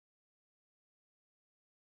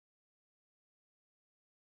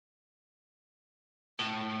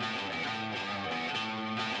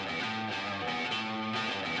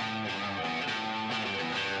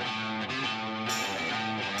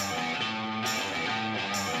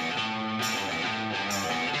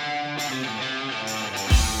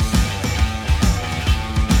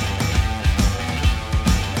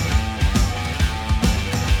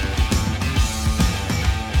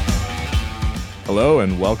Hello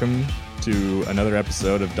and welcome to another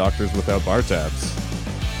episode of Doctors Without Bar Tabs.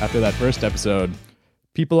 After that first episode,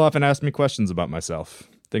 people often ask me questions about myself.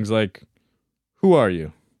 Things like, who are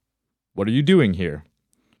you? What are you doing here?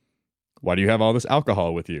 Why do you have all this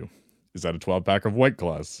alcohol with you? Is that a 12-pack of White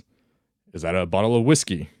Claws? Is that a bottle of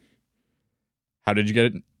whiskey? How did you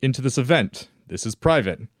get into this event? This is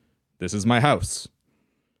private. This is my house.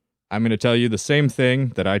 I'm going to tell you the same thing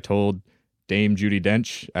that I told Dame Judi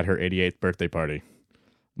Dench at her 88th birthday party.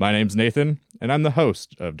 My name's Nathan, and I'm the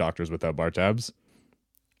host of Doctors Without Bar Tabs.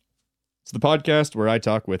 It's the podcast where I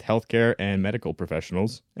talk with healthcare and medical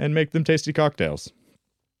professionals and make them tasty cocktails.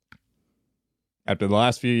 After the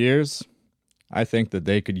last few years, I think that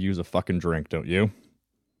they could use a fucking drink, don't you?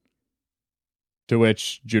 To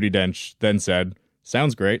which Judi Dench then said,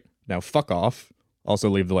 sounds great, now fuck off, also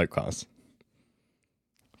leave the White Claws.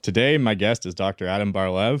 Today, my guest is Dr. Adam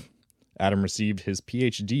Barlev. Adam received his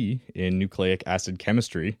PhD in nucleic acid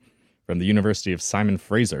chemistry from the University of Simon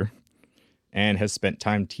Fraser and has spent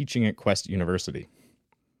time teaching at Quest University.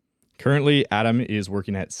 Currently, Adam is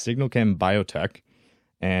working at Signalchem Biotech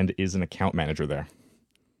and is an account manager there.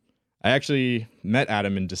 I actually met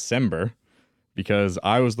Adam in December because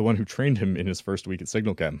I was the one who trained him in his first week at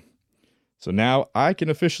Signalchem. So now I can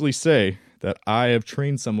officially say that I have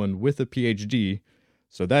trained someone with a PhD,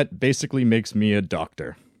 so that basically makes me a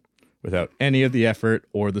doctor without any of the effort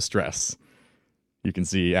or the stress. You can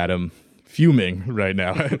see Adam fuming right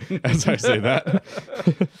now as I say that.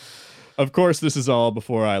 Of course, this is all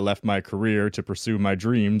before I left my career to pursue my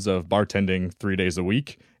dreams of bartending 3 days a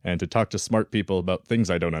week and to talk to smart people about things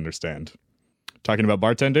I don't understand. Talking about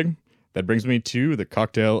bartending, that brings me to the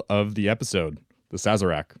cocktail of the episode. The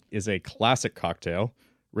Sazerac is a classic cocktail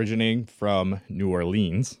originating from New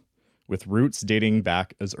Orleans with roots dating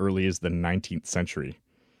back as early as the 19th century.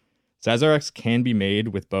 Sazeracs can be made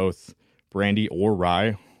with both brandy or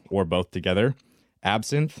rye, or both together,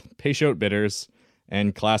 absinthe, Peychaud bitters,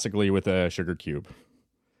 and classically with a sugar cube.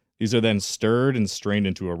 These are then stirred and strained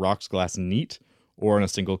into a rocks glass neat or in a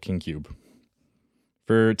single king cube.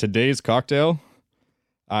 For today's cocktail,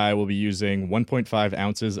 I will be using 1.5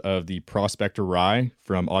 ounces of the Prospector Rye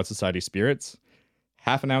from Odd Society Spirits,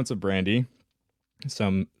 half an ounce of brandy,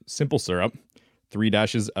 some simple syrup, 3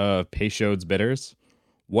 dashes of Peychaud's bitters,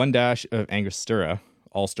 1 dash of Angostura,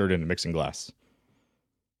 all stirred in a mixing glass.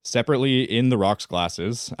 Separately in the rocks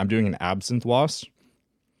glasses, I'm doing an absinthe wash,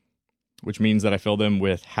 which means that I fill them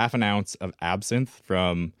with half an ounce of absinthe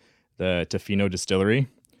from the Tofino distillery,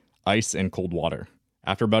 ice, and cold water.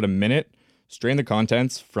 After about a minute, strain the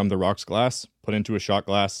contents from the rocks glass, put into a shot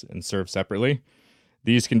glass, and serve separately.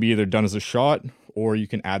 These can be either done as a shot, or you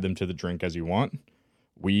can add them to the drink as you want.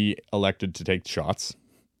 We elected to take shots.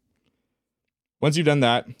 Once you've done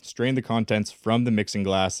that, strain the contents from the mixing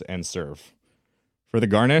glass and serve. For the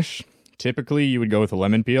garnish, typically you would go with a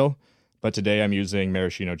lemon peel, but today I'm using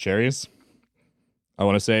maraschino cherries. I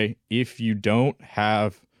want to say, if you don't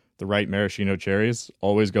have the right maraschino cherries,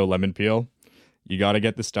 always go lemon peel. You got to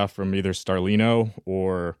get the stuff from either Starlino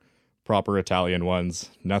or proper Italian ones,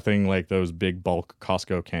 nothing like those big bulk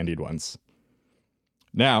Costco candied ones.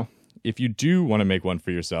 Now, if you do want to make one for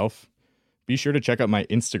yourself, be sure to check out my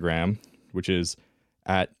Instagram, which is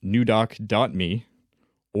at newdoc.me,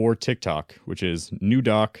 or TikTok, which is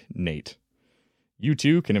newdocnate. You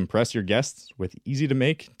too can impress your guests with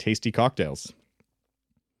easy-to-make, tasty cocktails.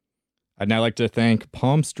 I'd now like to thank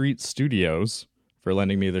Palm Street Studios for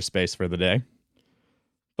lending me their space for the day.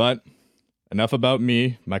 But enough about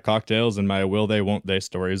me, my cocktails, and my will they, won't they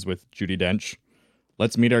stories with Judi Dench.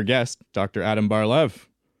 Let's meet our guest, Dr. Adam Barlev.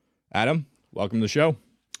 Adam, welcome to the show.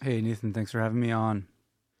 Hey, Nathan, thanks for having me on.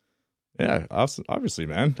 Yeah, obviously,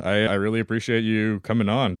 man. I really appreciate you coming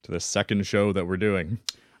on to the second show that we're doing.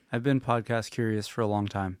 I've been podcast curious for a long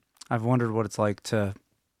time. I've wondered what it's like to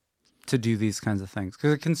do these kinds of things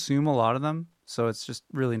because I consume a lot of them. So it's just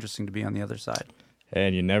really interesting to be on the other side.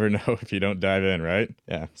 And you never know if you don't dive in, right?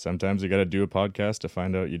 Yeah, sometimes you got to do a podcast to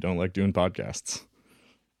find out you don't like doing podcasts.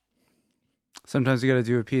 Sometimes you got to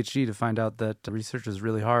do a PhD to find out that research is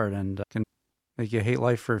really hard and can make you hate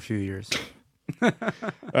life for a few years.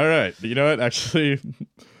 All right. You know what? Actually,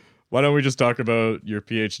 why don't we just talk about your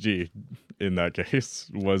PhD in that case?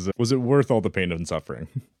 Was it worth all the pain and suffering?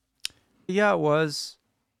 Yeah, it was.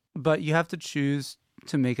 But you have to choose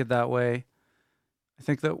to make it that way. I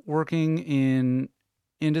think that working in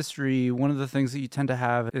industry, one of the things that you tend to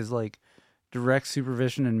have is like direct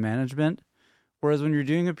supervision and management. Whereas when you're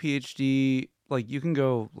doing a PhD, like you can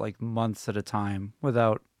go like months at a time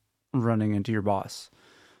without running into your boss.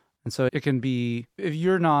 And so it can be, if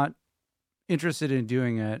you're not interested in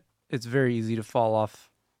doing it, it's very easy to fall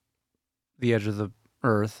off the edge of the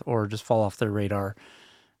earth or just fall off their radar.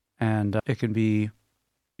 And it can be,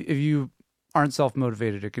 if you aren't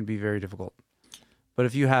self-motivated, it can be very difficult. But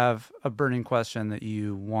if you have a burning question that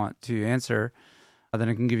you want to answer, then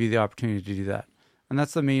it can give you the opportunity to do that. And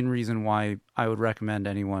that's the main reason why I would recommend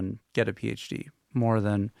anyone get a PhD more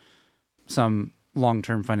than some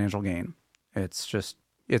long-term financial gain.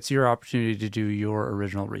 It's your opportunity to do your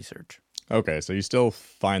original research. Okay, so you still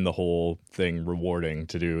find the whole thing rewarding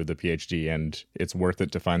to do the PhD, and it's worth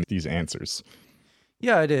it to find these answers.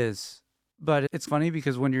 Yeah, it is. But it's funny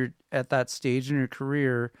because when you're at that stage in your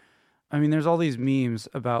career, I mean, there's all these memes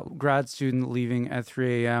about grad student leaving at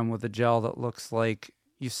 3 a.m. with a gel that looks like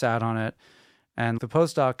you sat on it. And the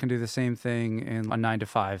postdoc can do the same thing in a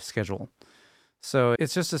 9-to-5 schedule. So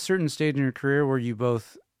it's just a certain stage in your career where you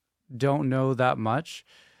both don't know that much.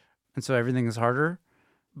 And so everything is harder,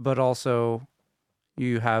 but also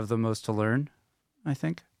you have the most to learn, I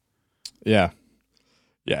think. Yeah.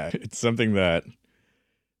 Yeah. It's something that,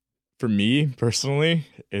 for me personally,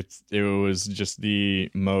 it was just the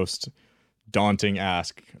most daunting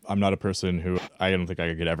ask. I'm not a person who, I don't think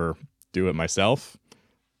I could ever do it myself.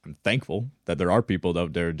 I'm thankful that there are people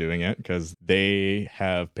out there doing it because they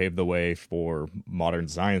have paved the way for modern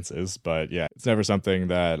sciences. But yeah, it's never something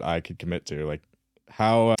that I could commit to. Like,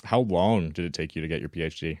 how long did it take you to get your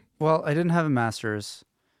PhD? Well, I didn't have a master's.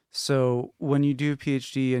 So when you do a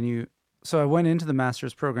PhD so I went into the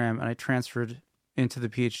master's program and I transferred into the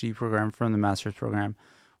PhD program from the master's program.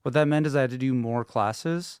 What that meant is I had to do more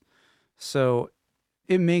classes. So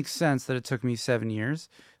it makes sense that it took me 7 years.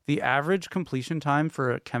 The average completion time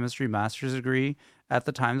for a chemistry master's degree at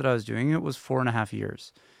the time that I was doing it was 4.5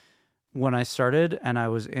 years. When I started and I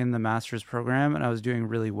was in the master's program and I was doing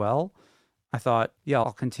really well, I thought, yeah,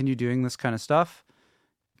 I'll continue doing this kind of stuff.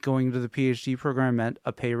 Going to the PhD program meant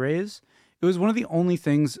a pay raise. It was one of the only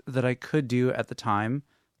things that I could do at the time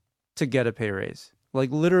to get a pay raise. Like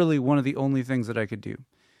literally one of the only things that I could do.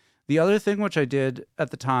 The other thing which I did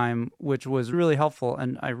at the time, which was really helpful,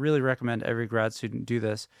 and I really recommend every grad student do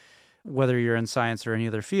this, whether you're in science or any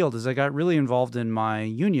other field, is I got really involved in my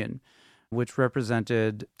union, which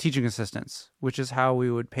represented teaching assistants, which is how we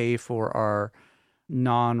would pay for our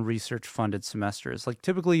non-research funded semesters. Like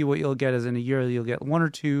typically what you'll get is in a year, you'll get 1 or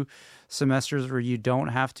 2 semesters where you don't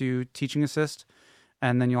have to teaching assist.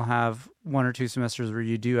 And then you'll have 1 or 2 semesters where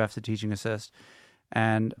you do have to teaching assist.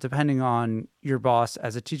 And depending on your boss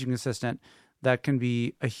as a teaching assistant, that can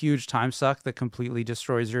be a huge time suck that completely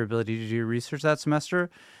destroys your ability to do research that semester,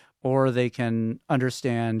 or they can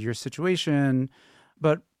understand your situation.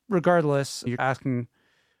 But regardless, you're asking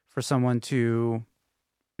for someone to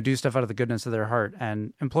do stuff out of the goodness of their heart,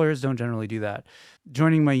 and employers don't generally do that.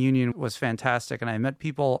 Joining my union was fantastic, and I met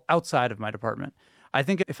people outside of my department. I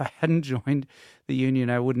think if I hadn't joined the union,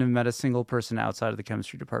 I wouldn't have met a single person outside of the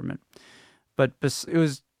chemistry department. But it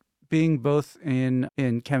was being both in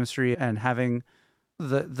chemistry and having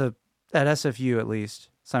the at SFU at least,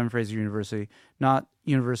 Simon Fraser University, not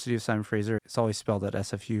University of Simon Fraser. It's always spelled at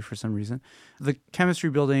SFU for some reason. The chemistry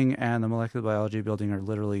building and the molecular biology building are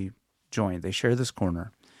literally joined. They share this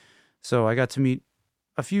corner. So I got to meet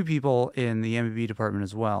a few people in the MBB department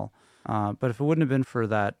as well. But if it wouldn't have been for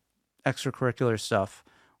that extracurricular stuff,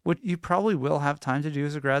 what you probably will have time to do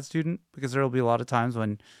as a grad student, because there will be a lot of times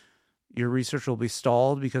when your research will be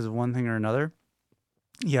stalled because of one thing or another.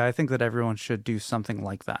 Yeah, I think that everyone should do something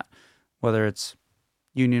like that, whether it's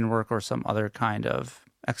union work or some other kind of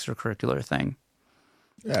extracurricular thing.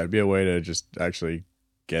 Yeah, it'd be a way to just actually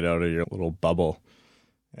get out of your little bubble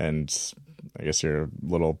and I guess your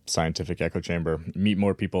little scientific echo chamber, meet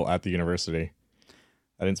more people at the university.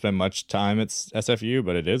 I didn't spend much time at SFU,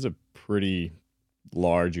 but it is a pretty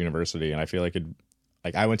large university, and I feel like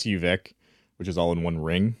I went to UVic, which is all in one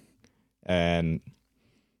ring, and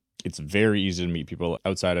it's very easy to meet people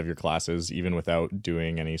outside of your classes, even without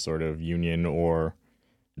doing any sort of union or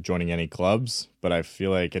joining any clubs. But I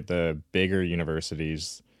feel like at the bigger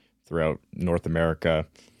universities throughout North America,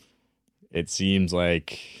 it seems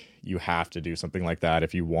like you have to do something like that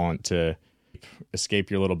if you want to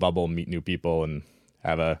escape your little bubble, meet new people, and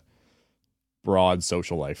have a broad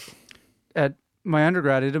social life. At my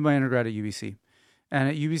undergrad, I did my undergrad at UBC. And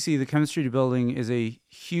at UBC, the chemistry building is a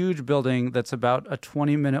huge building that's about a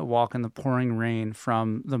 20-minute walk in the pouring rain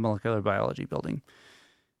from the molecular biology building.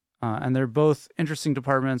 And they're both interesting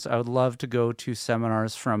departments. I would love to go to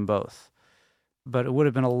seminars from both. But it would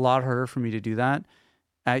have been a lot harder for me to do that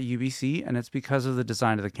at UBC, and it's because of the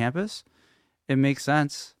design of the campus. It makes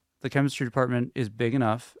sense. The chemistry department is big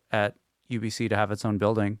enough at UBC to have its own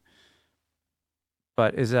building.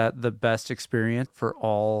 But is that the best experience for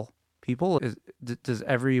all people? Does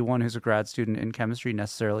everyone who's a grad student in chemistry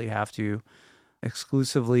necessarily have to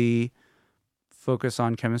exclusively focus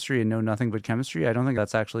on chemistry and know nothing but chemistry? I don't think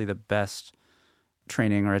that's actually the best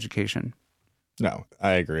training or education. No,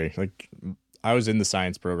 I agree. Like, I was in the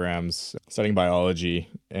science programs studying biology,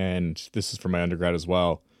 and this is for my undergrad as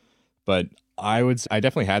well. But I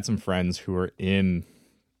definitely had some friends who were in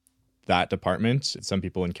that department. Some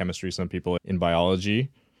people in chemistry, some people in biology.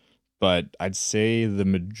 But I'd say the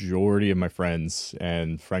majority of my friends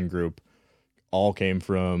and friend group all came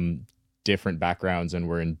from different backgrounds and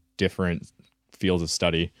were in different fields of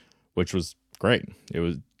study, which was great.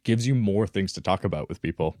 Gives you more things to talk about with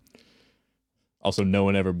people. Also, no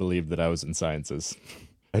one ever believed that I was in sciences.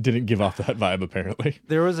 I didn't give off that vibe, apparently.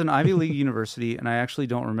 There was an Ivy League university, and I actually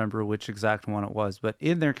don't remember which exact one it was, but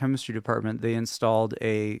in their chemistry department, they installed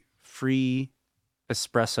a free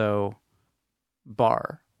espresso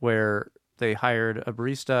bar where they hired a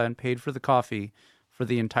barista and paid for the coffee for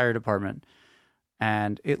the entire department.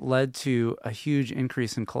 And it led to a huge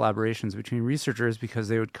increase in collaborations between researchers because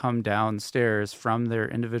they would come downstairs from their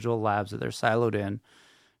individual labs that they're siloed in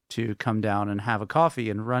to come down and have a coffee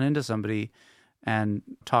and run into somebody and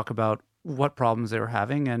talk about what problems they were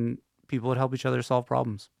having, and people would help each other solve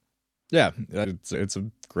problems. Yeah, it's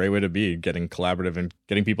a great way to be, getting collaborative and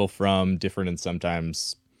getting people from different and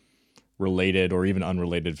sometimes related or even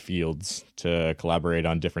unrelated fields to collaborate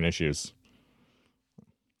on different issues.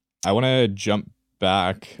 I want to jump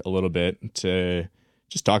back a little bit to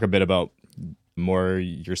just talk a bit about more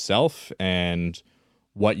yourself and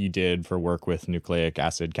what you did for work with nucleic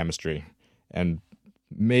acid chemistry. And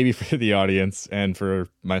maybe for the audience and for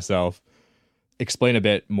myself, explain a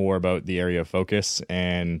bit more about the area of focus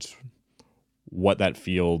and what that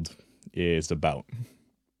field is about.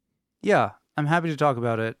 Yeah, I'm happy to talk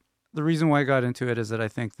about it. The reason why I got into it is that I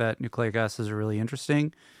think that nucleic acids are really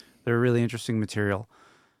interesting. They're a really interesting material.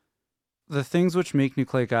 The things which make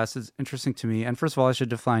nucleic acids interesting to me, and first of all, I should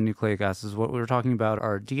define nucleic acids. What we were talking about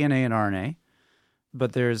are DNA and RNA,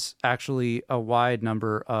 but there's actually a wide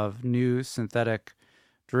number of new synthetic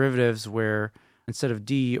derivatives where instead of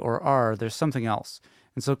D or R, there's something else.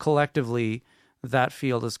 And so collectively, that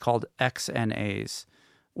field is called XNAs,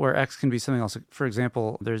 where X can be something else. For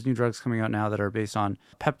example, there's new drugs coming out now that are based on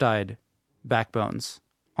peptide backbones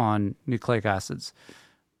on nucleic acids.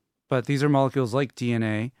 But these are molecules like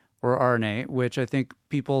DNA or RNA, which I think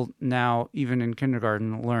people now, even in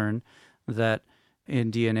kindergarten, learn that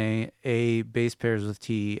in DNA, A base pairs with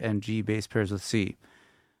T and G base pairs with C.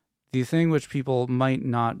 The thing which people might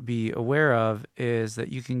not be aware of is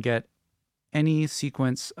that you can get any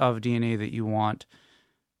sequence of DNA that you want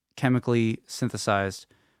chemically synthesized,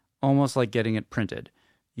 almost like getting it printed.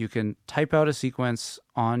 You can type out a sequence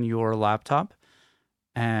on your laptop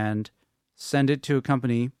and send it to a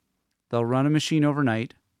company. They'll run a machine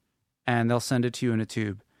overnight, and they'll send it to you in a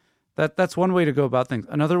tube. That's one way to go about things.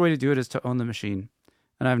 Another way to do it is to own the machine.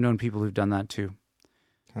 And I've known people who've done that too.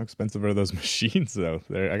 How expensive are those machines, though?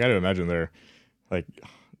 I got to imagine they're like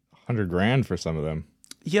 $100,000 for some of them.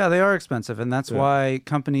 Yeah, they are expensive. And that's why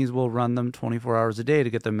companies will run them 24 hours a day to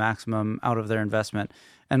get the maximum out of their investment.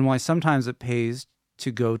 And why sometimes it pays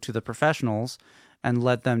to go to the professionals and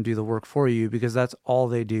let them do the work for you, because that's all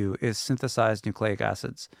they do is synthesize nucleic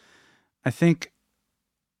acids. I think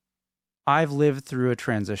I've lived through a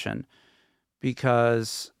transition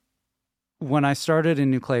because when I started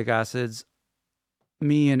in nucleic acids,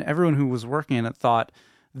 me and everyone who was working in it thought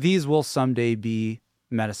these will someday be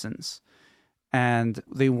medicines. And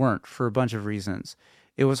they weren't, for a bunch of reasons.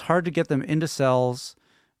 It was hard to get them into cells.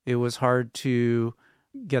 It was hard to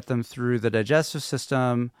get them through the digestive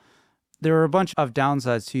system. There were a bunch of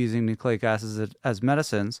downsides to using nucleic acids as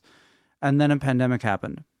medicines. And then a pandemic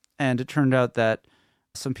happened. And it turned out that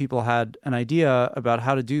some people had an idea about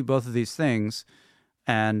how to do both of these things.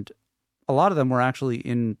 And a lot of them were actually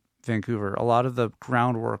in Vancouver. A lot of the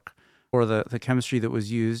groundwork or the chemistry that was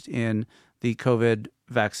used in the COVID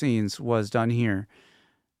vaccines was done here.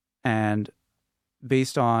 And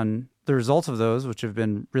based on the results of those, which have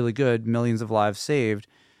been really good, millions of lives saved,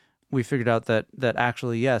 we figured out that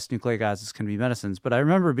actually, yes, nucleic acids can be medicines. But I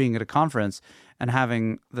remember being at a conference and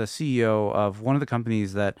having the CEO of one of the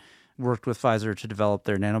companies that worked with Pfizer to develop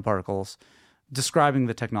their nanoparticles describing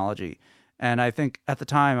the technology. And I think at the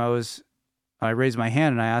time I raised my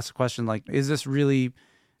hand and I asked a question like, is this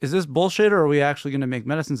bullshit, or are we actually going to make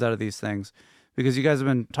medicines out of these things? Because you guys have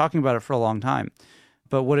been talking about it for a long time.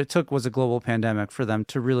 But what it took was a global pandemic for them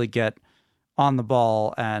to really get on the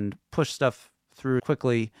ball and push stuff through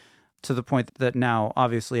quickly, to the point that now,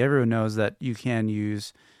 obviously, everyone knows that you can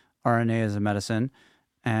use RNA as a medicine.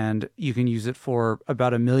 And you can use it for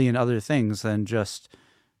about 1 million other things than just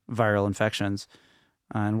viral infections.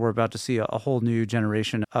 And we're about to see a whole new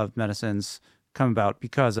generation of medicines come about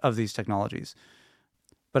because of these technologies.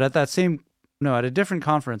 But at at a different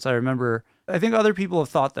conference, I remember, I think other people have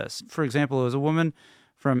thought this. For example, it was a woman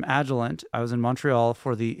from Agilent. I was in Montreal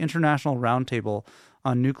for the International Roundtable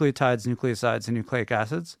on Nucleotides, Nucleosides, and Nucleic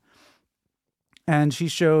Acids. And she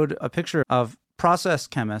showed a picture of process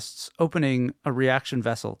chemists opening a reaction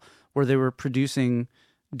vessel where they were producing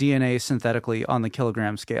DNA synthetically on the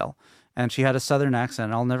kilogram scale. And she had a Southern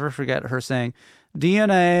accent. I'll never forget her saying,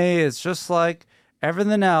 DNA is just like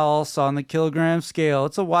everything else on the kilogram scale.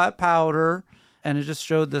 It's a white powder. And it just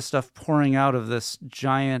showed this stuff pouring out of this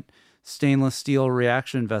giant stainless steel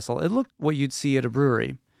reaction vessel. It looked what you'd see at a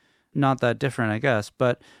brewery. Not that different, I guess.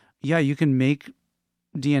 But yeah, you can make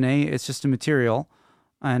DNA. It's just a material.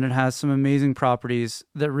 And it has some amazing properties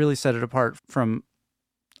that really set it apart from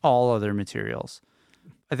all other materials.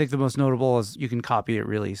 I think the most notable is you can copy it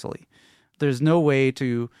really easily. There's no way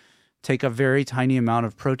to take a very tiny amount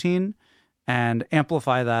of protein and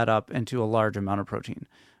amplify that up into a large amount of protein.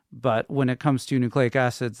 But when it comes to nucleic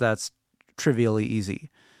acids, that's trivially easy.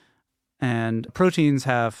 And proteins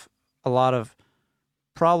have a lot of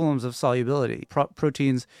problems of solubility. The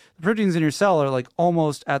proteins in your cell are like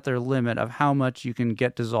almost at their limit of how much you can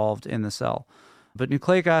get dissolved in the cell. But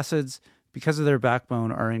nucleic acids, because of their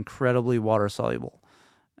backbone, are incredibly water soluble.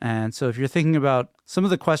 And so if you're thinking about some of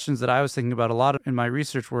the questions that I was thinking about a lot in my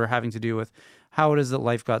research were having to do with how it is that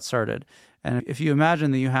life got started. And if you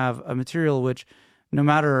imagine that you have a material which, no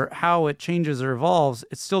matter how it changes or evolves,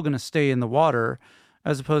 it's still going to stay in the water,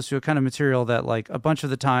 as opposed to a kind of material that, like, a bunch of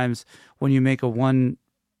the times when you make a one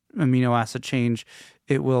amino acid change,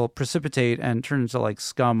 it will precipitate and turn into like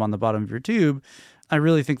scum on the bottom of your tube. I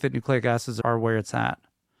really think that nucleic acids are where it's at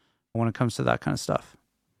when it comes to that kind of stuff.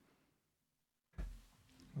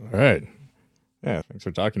 All right. Yeah, thanks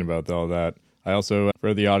for talking about all that. I also,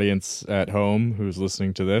 for the audience at home who's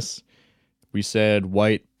listening to this, we said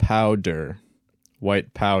white powder.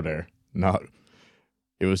 White powder. Not,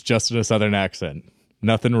 it was just in a Southern accent.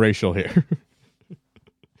 Nothing racial here.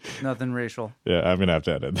 Nothing racial. Yeah, I'm going to have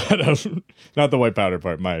to edit that out. Not the white powder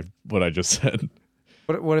part, what I just said.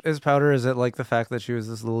 What is powder? Is it like the fact that she was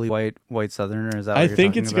this little white Southerner? Is that what I you're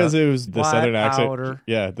think it's because it was the white Southern powder. accent.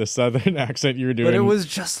 Yeah, the Southern accent you were doing. But it was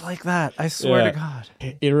just like that. I swear to God.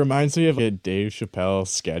 It reminds me of a Dave Chappelle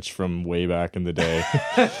sketch from way back in the day.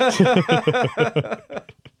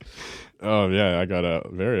 Oh, yeah, I got a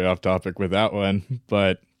very off topic with that one.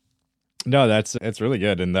 But no, it's really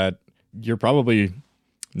good. And that you're probably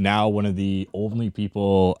now one of the only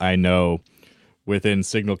people I know within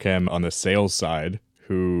SignalChem on the sales side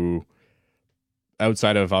who,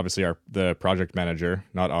 outside of obviously the project manager,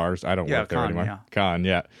 not ours, I don't work there anymore. Yeah. Khan,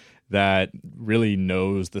 yeah, that really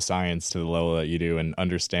knows the science to the level that you do and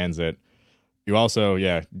understands it. You also,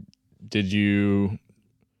 did you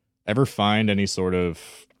ever find any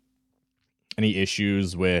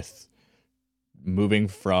issues with moving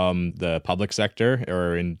from the public sector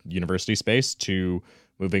or in university space to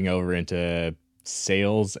moving over into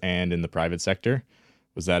sales and in the private sector?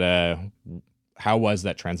 How was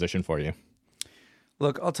that transition for you?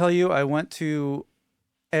 Look, I'll tell you, I went to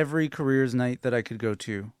every careers night that I could go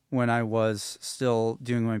to when I was still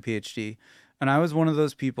doing my PhD. And I was one of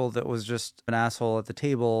those people that was just an asshole at the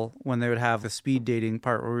table when they would have the speed dating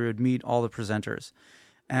part where we would meet all the presenters.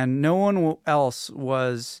 And no one else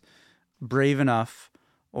was brave enough,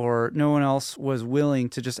 or no one else was willing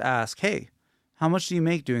to just ask, hey, how much do you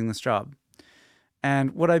make doing this job?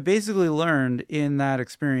 And what I basically learned in that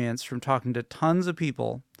experience from talking to tons of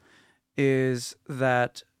people is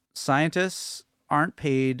that scientists aren't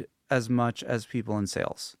paid as much as people in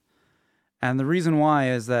sales. And the reason why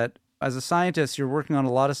is that as a scientist, you're working on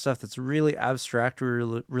a lot of stuff that's really abstract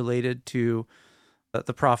related to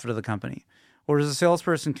the profit of the company. Whereas a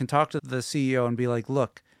salesperson can talk to the CEO and be like,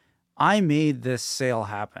 look, I made this sale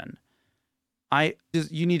happen.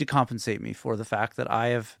 You need to compensate me for the fact that I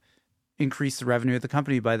have increased the revenue of the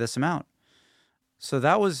company by this amount. So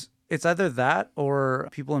it's either that or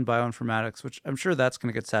people in bioinformatics, which I'm sure that's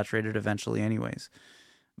going to get saturated eventually anyways.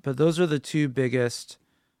 But those are the two biggest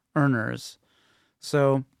earners.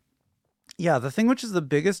 So yeah, the thing which is the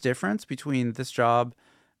biggest difference between this job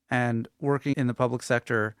and working in the public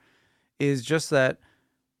sector is just that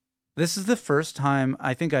this is the first time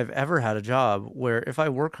I think I've ever had a job where if I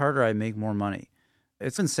work harder, I make more money.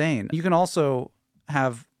 It's insane. You can also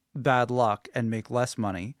have bad luck and make less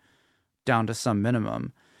money down to some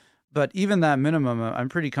minimum. But even that minimum, I'm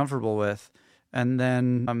pretty comfortable with. And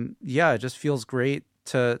then, it just feels great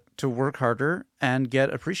to work harder and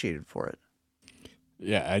get appreciated for it.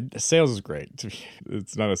 Yeah, sales is great.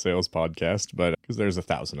 It's not a sales podcast, but because there's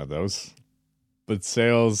 1,000 of those. But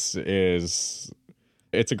sales it's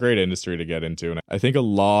a great industry to get into. And I think a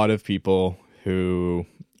lot of people who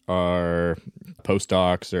are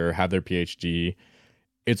postdocs or have their PhD,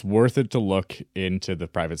 it's worth it to look into the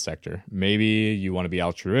private sector. Maybe you want to be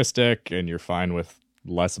altruistic and you're fine with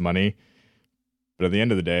less money. But at the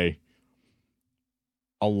end of the day,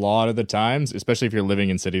 a lot of the times, especially if you're living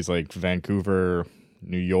in cities like Vancouver,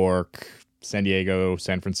 New York, San Diego,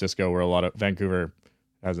 San Francisco, where a lot of Vancouver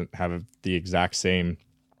doesn't have the exact same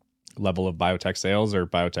level of biotech sales or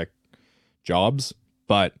biotech jobs,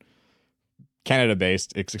 but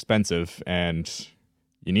Canada-based, it's expensive, and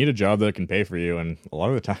you need a job that can pay for you. And a lot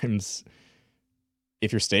of the times,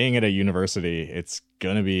 if you're staying at a university, it's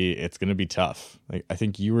gonna be tough. Like I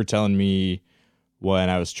think you were telling me when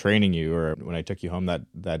I was training you, or when I took you home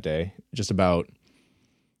that day, just about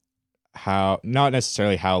how, not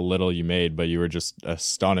necessarily how little you made, but you were just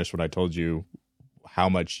astonished when I told you how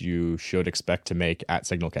much you should expect to make at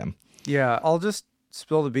SignalChem. Yeah, I'll just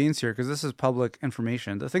spill the beans here because this is public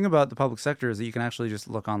information. The thing about the public sector is that you can actually just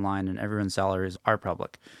look online and everyone's salaries are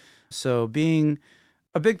public. So being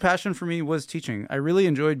a big passion for me was teaching. I really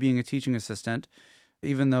enjoyed being a teaching assistant,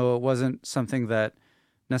 even though it wasn't something that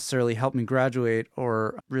necessarily helped me graduate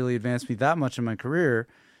or really advance me that much in my career.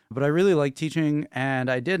 But I really liked teaching, and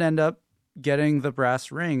I did end up getting the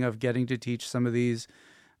brass ring of getting to teach some of these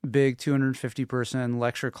big 250-person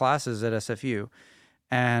lecture classes at SFU.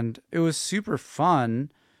 And it was super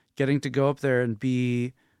fun getting to go up there and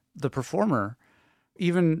be the performer.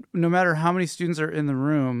 Even no matter how many students are in the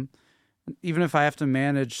room, even if I have to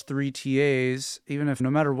manage 3 TAs, even if no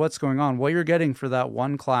matter what's going on, what you're getting for that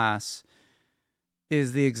one class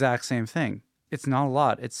is the exact same thing. It's not a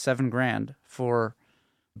lot. It's $7,000 for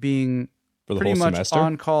being pretty much semester?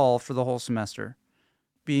 on call for the whole semester.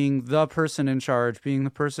 Being the person in charge, being the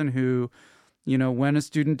person who, you know, when a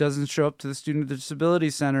student doesn't show up to the Student Disability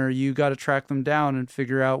Center, you got to track them down and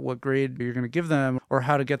figure out what grade you're going to give them or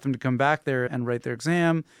how to get them to come back there and write their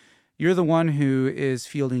exam. You're the one who is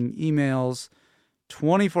fielding emails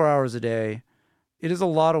 24 hours a day. It is a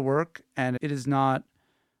lot of work, and it is not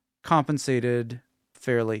compensated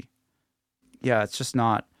fairly. Yeah, it's just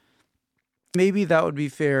not. Maybe that would be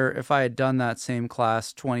fair if I had done that same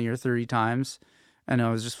class 20 or 30 times and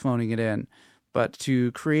I was just phoning it in. But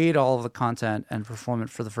to create all of the content and perform it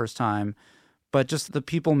for the first time, but just the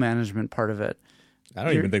people management part of it. I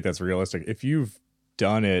don't even think that's realistic. If you've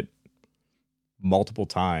done it multiple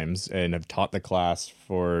times and have taught the class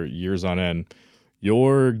for years on end,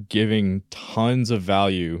 you're giving tons of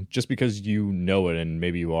value just because you know it, and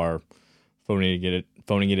maybe you are phoning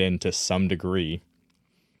it in to some degree.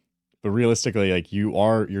 But realistically, like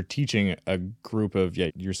you're teaching a group of,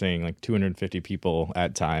 you're saying like 250 people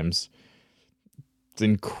at times. It's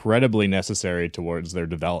incredibly necessary towards their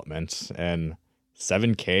development, and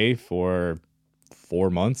 $7,000 for 4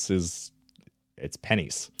 months it's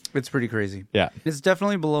pennies. It's pretty crazy. Yeah. It's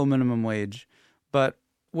definitely below minimum wage, but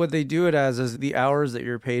what they do it as is the hours that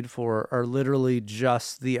you're paid for are literally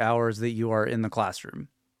just the hours that you are in the classroom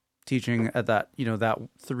teaching at that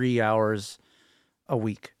 3 hours a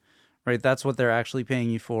week, right? That's what they're actually paying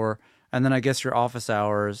you for. And then I guess your office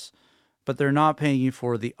hours, but they're not paying you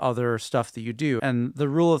for the other stuff that you do. And the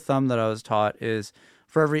rule of thumb that I was taught is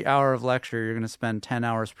for every hour of lecture, you're going to spend 10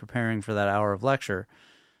 hours preparing for that hour of lecture.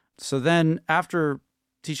 So then after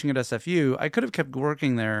teaching at SFU, I could have kept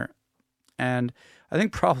working there. And I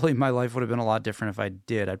think probably my life would have been a lot different if I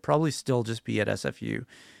did. I'd probably still just be at SFU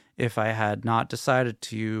if I had not decided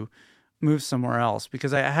to move somewhere else,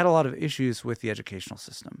 because I had a lot of issues with the educational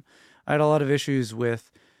system. I had a lot of issues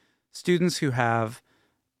with students who have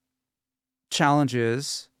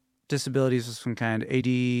challenges, disabilities of some kind,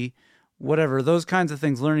 AD, whatever, those kinds of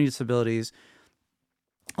things, learning disabilities.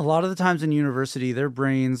 A lot of the times in university, their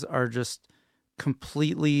brains are just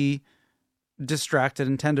completely distracted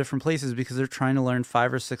in 10 different places because they're trying to learn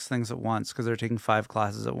 5 or 6 things at once because they're taking 5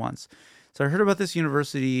 classes at once. So I heard about this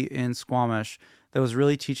university in Squamish that was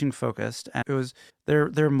really teaching focused. And it was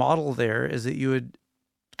their model there is that you would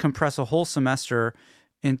compress a whole semester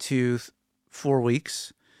into 4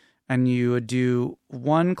 weeks, and you would do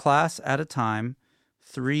 1 class at a time,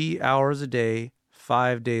 3 hours a day,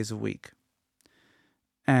 5 days a week.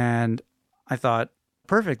 And I thought,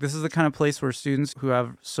 perfect. This is the kind of place where students who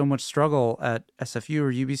have so much struggle at SFU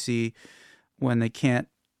or UBC, when they can't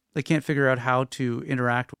figure out how to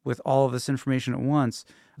interact with all of this information at once,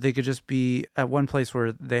 they could just be at one place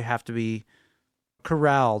where they have to be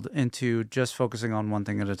corralled into just focusing on one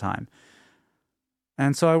thing at a time.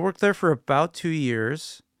 And so I worked there for about 2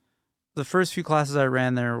 years. The first few classes I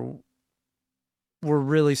ran there were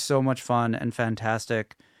really so much fun and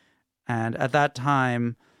fantastic. And at that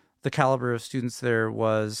time, the caliber of students there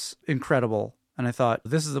was incredible. And I thought,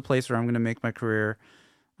 this is the place where I'm going to make my career.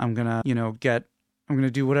 I'm going to, I'm going to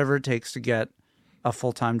do whatever it takes to get a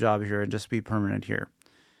full-time job here and just be permanent here.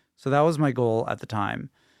 So that was my goal at the time.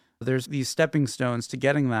 There's these stepping stones to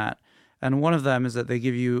getting that. And one of them is that they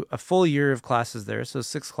give you a full year of classes there. So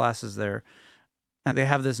 6 classes there. And they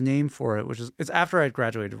have this name for it, it's after I'd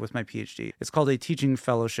graduated with my PhD. It's called a teaching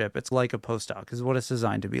fellowship. It's like a postdoc, is what it's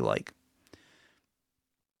designed to be like.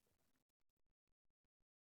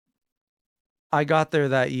 I got there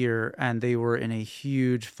that year and they were in a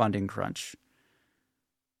huge funding crunch.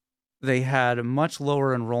 They had a much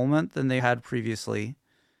lower enrollment than they had previously.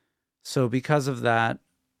 So because of that,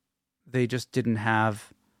 they just didn't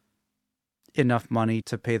have enough money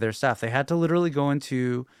to pay their staff. They had to literally go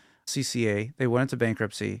into CCA. They went into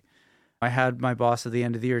bankruptcy. I had my boss at the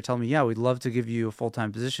end of the year tell me, yeah, we'd love to give you a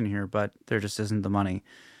full-time position here, but there just isn't the money.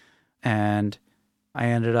 And I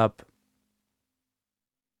ended up,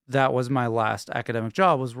 that was my last academic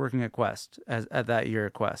job, was working at Quest, at that year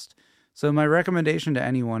at Quest. So my recommendation to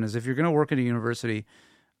anyone is if you're going to work at a university,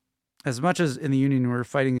 as much as in the union we're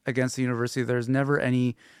fighting against the university, there's never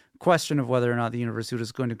any question of whether or not the university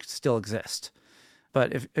is going to still exist.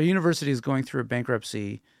 But if a university is going through a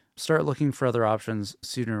bankruptcy, start looking for other options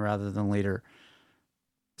sooner rather than later.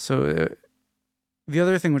 So the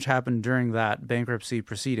other thing which happened during that bankruptcy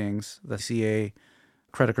proceedings, the CA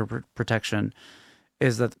creditor protection,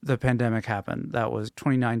 is that the pandemic happened. That was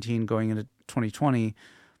 2019 going into 2020,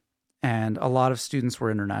 and a lot of students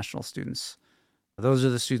were international students. Those are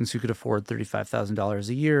the students who could afford $35,000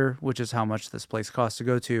 a year, which is how much this place costs to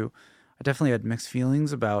go to. I definitely had mixed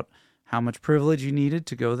feelings about how much privilege you needed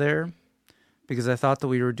to go there, because I thought that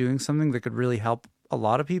we were doing something that could really help a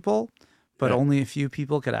lot of people, but only a few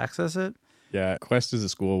people could access it. Yeah, Quest is a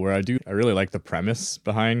school where I really like the premise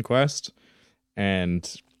behind Quest.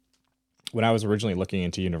 And when I was originally looking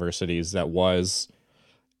into universities, it was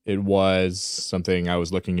something I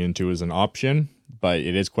was looking into as an option, but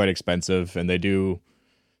it is quite expensive. And they do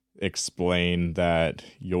explain that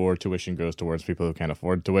your tuition goes towards people who can't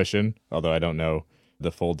afford tuition, although I don't know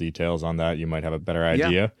the full details on that. You might have a better idea.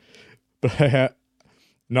 Yeah. But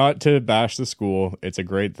not to bash the school, it's a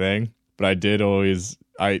great thing. But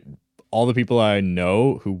all the people I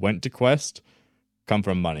know who went to Quest come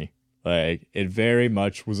from money. Like, it very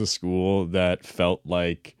much was a school that felt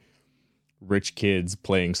like rich kids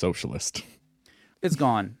playing socialist. It's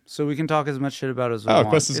gone. So we can talk as much shit about it as we want.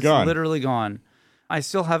 Quest is gone. It's literally gone. I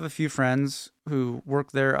still have a few friends who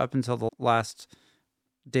work there up until the last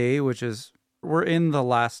day, which is, we're in the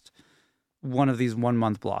last one of these 1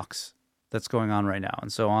 month blocks that's going on right now.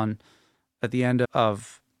 And so on at the end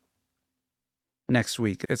of next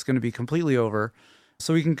week, it's going to be completely over.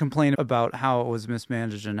 So we can complain about how it was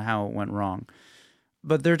mismanaged and how it went wrong.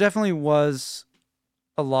 But there definitely was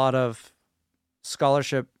a lot of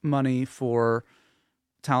scholarship money for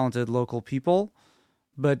talented local people.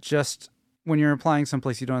 But just when you're applying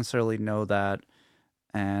someplace, you don't necessarily know that.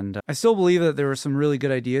 And I still believe that there were some really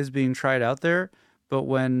good ideas being tried out there. But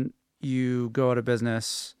when you go out of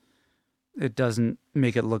business, it doesn't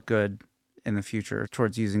make it look good in the future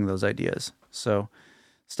towards using those ideas. So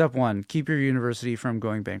step 1, keep your university from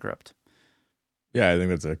going bankrupt. Yeah, I think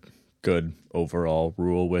that's a good overall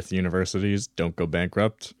rule with universities. Don't go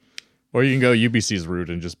bankrupt. Or you can go UBC's route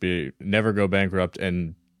and just never go bankrupt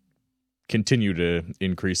and continue to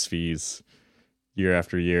increase fees year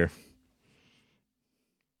after year.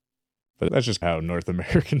 But that's just how North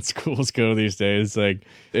American schools go these days. Like,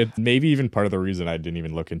 it maybe even part of the reason I didn't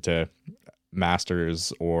even look into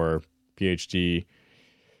master's or PhD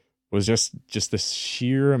was just the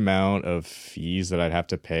sheer amount of fees that I'd have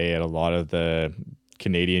to pay at a lot of the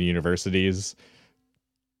Canadian universities.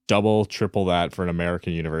 Double, triple that for an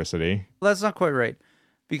American university. Well, that's not quite right.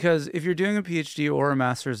 Because if you're doing a PhD or a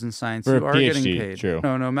master's in science, for you are PhD, getting paid. True.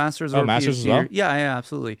 No, master's or master's PhD. as well? Yeah,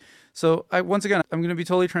 absolutely. So once again, I'm going to be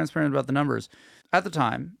totally transparent about the numbers. At the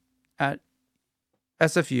time, at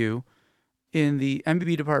SFU, in the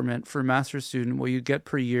MBB department for a master's student, what you get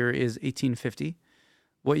per year is $1,850.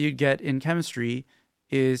 What you'd get in chemistry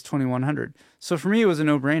is $2,100. So for me, it was a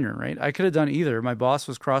no-brainer, right? I could have done either. My boss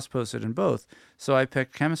was cross-posted in both, so I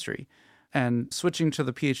picked chemistry. And switching to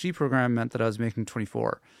the PhD program meant that I was making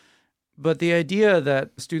 $24. But the idea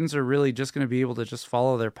that students are really just going to be able to just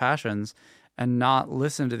follow their passions and not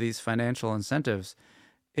listen to these financial incentives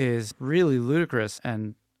is really ludicrous.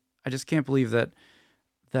 And I just can't believe that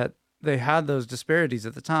they had those disparities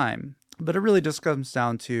at the time. But it really just comes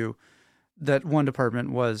down to that one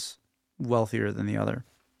department was wealthier than the other.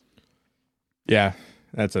 Yeah,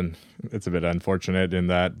 it's a bit unfortunate in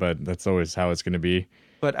that, but that's always how it's going to be.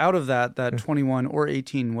 But out of that 21 or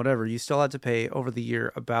 18, whatever, you still had to pay over the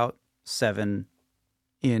year about $7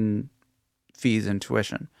 in fees and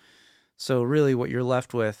tuition. So really what you're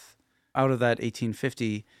left with out of that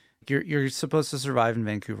 $1,850, you're supposed to survive in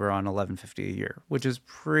Vancouver on $1,150 a year, which is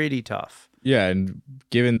pretty tough. Yeah, and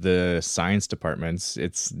given the science departments,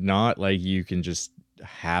 it's not like you can just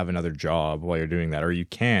have another job while you're doing that, or you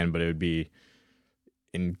can, but it would be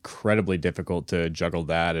incredibly difficult to juggle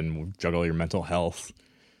that and juggle your mental health.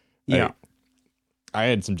 Yeah. I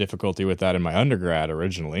had some difficulty with that in my undergrad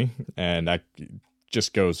originally, and that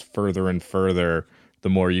just goes further and further the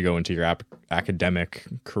more you go into your academic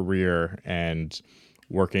career and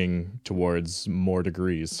working towards more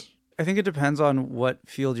degrees. I think it depends on what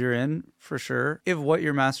field you're in, for sure. If what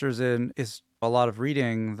your master's in is a lot of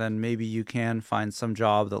reading, then maybe you can find some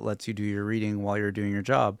job that lets you do your reading while you're doing your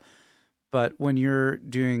job. But when you're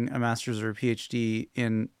doing a master's or a PhD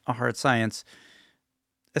in a hard science,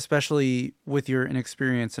 especially with your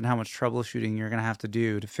inexperience and how much troubleshooting you're going to have to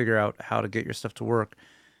do to figure out how to get your stuff to work,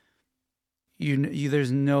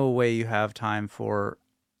 there's no way you have time for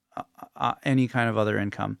any kind of other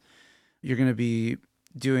income. You're going to be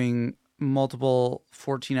doing multiple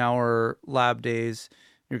 14-hour lab days.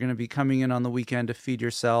 You're going to be coming in on the weekend to feed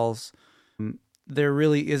your cells. There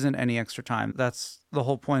really isn't any extra time. That's the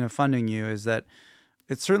whole point of funding you, is that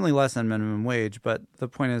it's certainly less than minimum wage, but the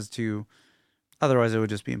point is otherwise it would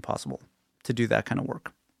just be impossible to do that kind of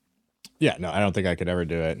work. Yeah, no, I don't think I could ever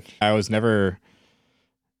do it.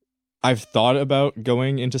 I've thought about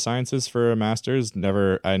going into sciences for a master's.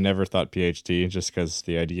 I never thought PhD, just because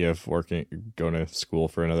the idea of going to school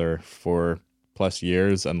for another 4+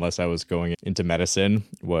 years, unless I was going into medicine,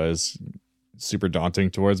 was super daunting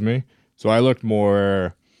towards me. So I looked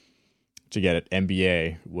more to get an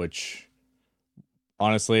MBA, which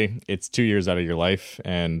honestly, it's 2 years out of your life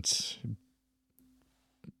and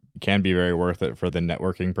can be very worth it for the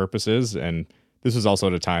networking purposes. And this was also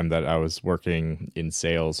at a time that I was working in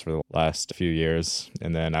sales for the last few years.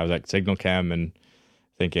 And then I was at Signal Chem and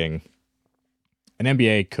thinking an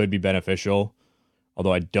MBA could be beneficial,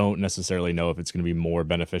 although I don't necessarily know if it's going to be more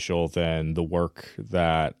beneficial than the work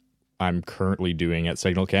that I'm currently doing at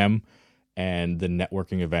Signal Chem and the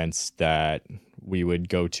networking events that we would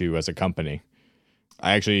go to as a company.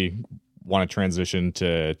 I actually want to transition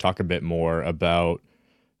to talk a bit more about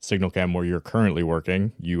Signal Chem, where you're currently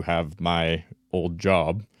working. You have my old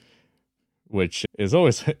job, which is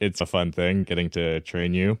always, it's a fun thing getting to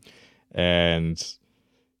train you, and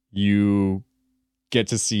you get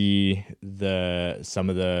to see some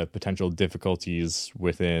of the potential difficulties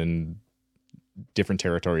within different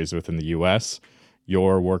territories within the US.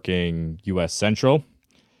 You're working US Central,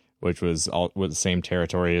 which was the same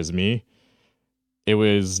territory as me. It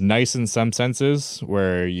was nice in some senses,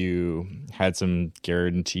 where you had some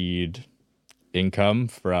guaranteed income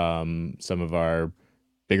from some of our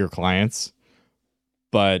bigger clients,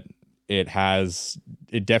 but it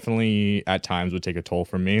definitely at times would take a toll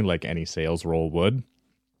from me, like any sales role would.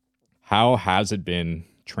 How has it been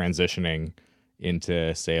transitioning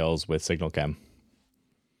into sales with Signal Chem?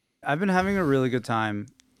 I've been having a really good time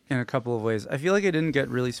in a couple of ways. I feel like I didn't get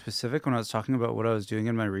really specific when I was talking about what I was doing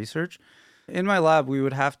in my research. In my lab, we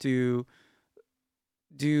would have to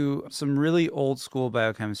do some really old school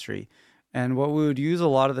biochemistry. And what we would use a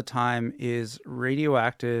lot of the time is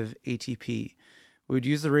radioactive ATP. We would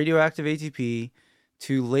use the radioactive ATP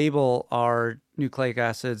to label our nucleic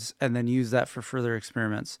acids and then use that for further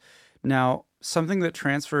experiments. Now, something that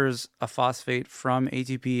transfers a phosphate from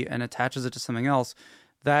ATP and attaches it to something else,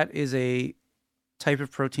 that is a type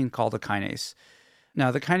of protein called a kinase. Now,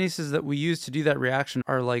 the kinases that we use to do that reaction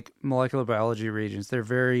are like molecular biology reagents. They're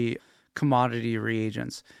very commodity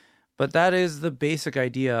reagents. But that is the basic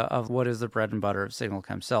idea of what is the bread and butter of Signal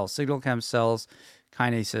Chem cells. Signal Chem cells,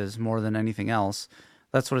 kinases more than anything else.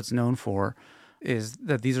 That's what it's known for, is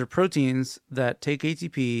that these are proteins that take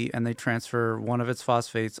ATP and they transfer one of its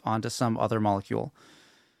phosphates onto some other molecule.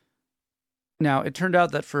 Now, it turned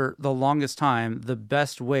out that for the longest time, the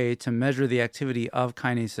best way to measure the activity of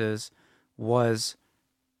kinases was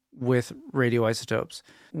with radioisotopes.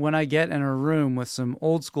 When I get in a room with some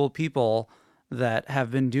old school people that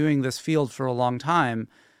have been doing this field for a long time,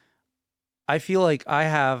 I feel like I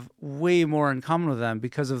have way more in common with them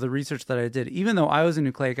because of the research that I did. Even though I was in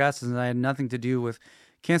nucleic acids and I had nothing to do with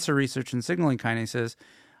cancer research and signaling kinases,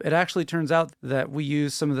 it actually turns out that we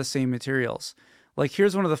use some of the same materials. Like,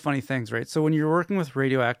 here's one of the funny things, right? So when you're working with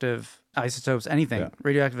radioactive isotopes, anything,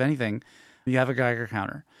 radioactive anything, you have a Geiger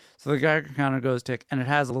counter. So the Geiger counter goes tick, and it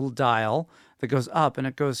has a little dial that goes up, and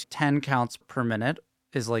it goes 10 counts per minute,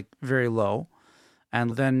 is like very low.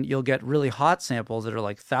 And then you'll get really hot samples that are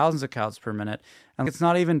like thousands of counts per minute. And it's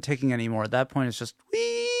not even ticking anymore. At that point, it's just, whee!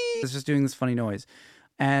 It's just doing this funny noise.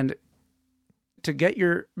 And to get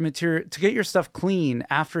your material, to get your stuff clean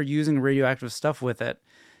after using radioactive stuff with it,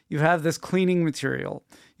 you have this cleaning material.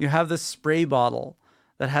 You have this spray bottle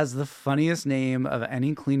that has the funniest name of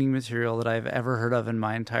any cleaning material that I've ever heard of in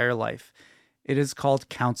my entire life. It is called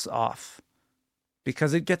Counts Off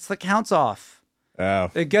because it gets the counts off.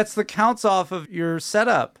 Oh. It gets the counts off of your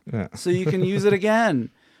setup so you can use it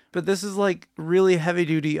again. But this is like really heavy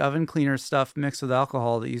duty oven cleaner stuff mixed with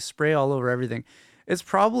alcohol that you spray all over everything. It's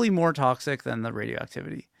probably more toxic than the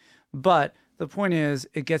radioactivity. But the point is,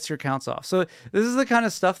 it gets your counts off. So this is the kind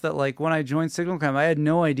of stuff that, like, when I joined SignalChem, I had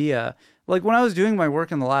no idea. Like, when I was doing my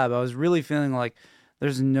work in the lab, I was really feeling like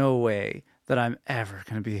there's no way that I'm ever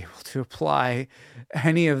going to be able to apply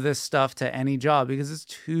any of this stuff to any job because it's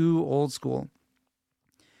too old school.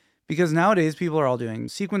 Because nowadays, people are all doing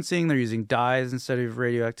sequencing. They're using dyes instead of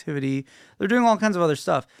radioactivity. They're doing all kinds of other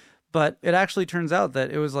stuff. But it actually turns out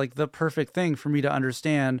that it was like the perfect thing for me to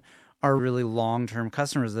understand our really long-term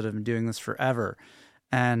customers that have been doing this forever.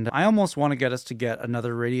 And I almost want to get us to get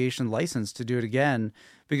another radiation license to do it again,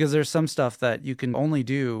 because there's some stuff that you can only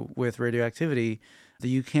do with radioactivity that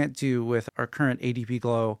you can't do with our current ADP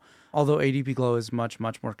glow, although ADP glow is much,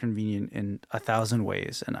 much more convenient in 1,000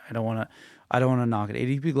 ways. And I don't want to knock it.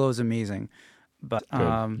 ADP glow is amazing. But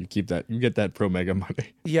you keep that, you get that pro mega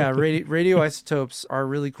money. Yeah, radioisotopes are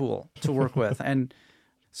really cool to work with. And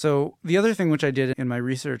so the other thing which I did in my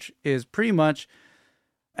research is pretty much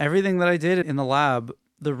everything that I did in the lab,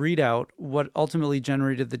 the readout, what ultimately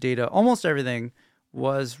generated the data, almost everything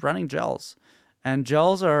was running gels. And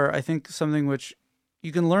gels are, I think, something which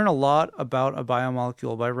you can learn a lot about a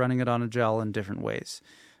biomolecule by running it on a gel in different ways.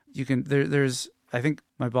 You can, there's, I think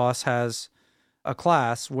my boss has a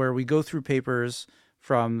class where we go through papers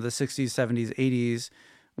from the 60s, 70s, 80s,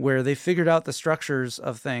 where they figured out the structures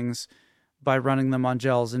of things by running them on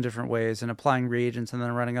gels in different ways and applying reagents and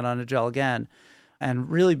then running it on a gel again, and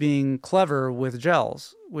really being clever with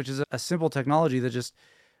gels, which is a simple technology that just,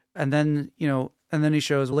 and then he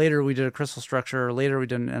shows later we did a crystal structure, later we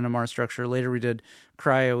did an NMR structure, later we did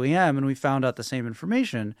cryo-EM, and we found out the same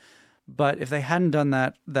information. But if they hadn't done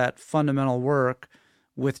that fundamental work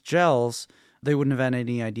with gels, they wouldn't have had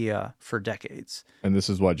any idea for decades. And this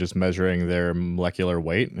is what, just measuring their molecular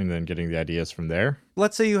weight and then getting the ideas from there?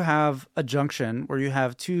 Let's say you have a junction where you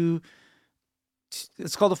have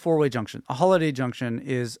it's called a four-way junction. A holiday junction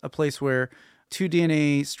is a place where two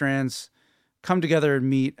DNA strands come together and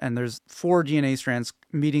meet, and there's 4 DNA strands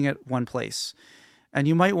meeting at one place. And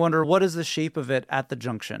you might wonder, what is the shape of it at the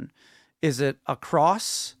junction? Is it a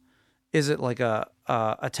cross? Is it like a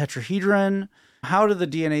tetrahedron? How do the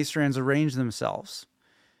DNA strands arrange themselves?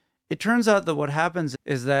 It turns out that what happens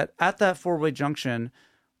is that at that four-way junction,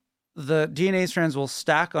 the DNA strands will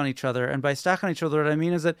stack on each other. And by stack on each other, what I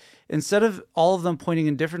mean is that instead of all of them pointing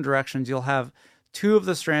in different directions, you'll have 2 of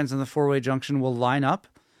the strands in the four-way junction will line up,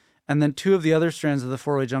 and then 2 of the other strands of the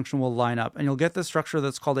four-way junction will line up. And you'll get the structure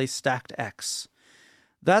that's called a stacked X.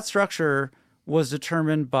 That structure was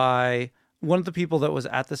determined by one of the people that was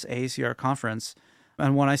at this AACR conference.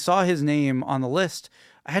 And when I saw his name on the list,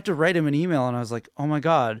 I had to write him an email, and I was like, oh my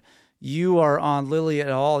God, you are on Lilly et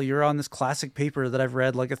al. You're on this classic paper that I've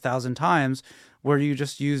read like 1,000 times where you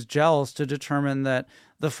just use gels to determine that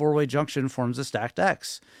the four-way junction forms a stacked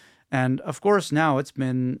X. And of course, now it's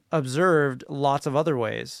been observed lots of other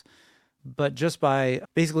ways. But just by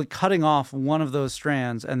basically cutting off one of those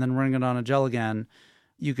strands and then running it on a gel again,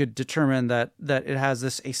 you could determine that it has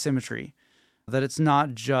this asymmetry, that it's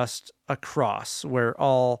not just a cross where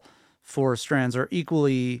all 4 strands are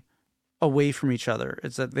equally away from each other.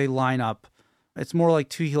 It's that they line up. It's more like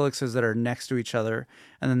 2 helixes that are next to each other,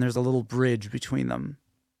 and then there's a little bridge between them.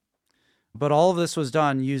 But all of this was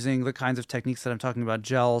done using the kinds of techniques that I'm talking about,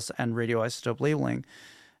 gels and radioisotope labeling.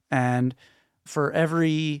 And for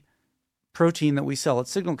every protein that we sell at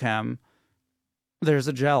SignalChem, there's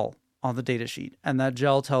a gel on the data sheet, and that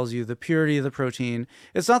gel tells you the purity of the protein.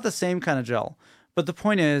 It's not the same kind of gel, but the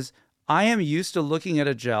point is, I am used to looking at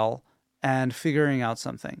a gel and figuring out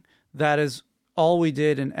something. That is all we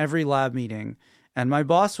did in every lab meeting. And my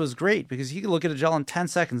boss was great because he could look at a gel in 10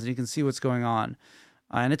 seconds and he can see what's going on.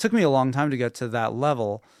 And it took me a long time to get to that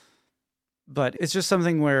level. But it's just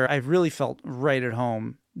something where I really felt right at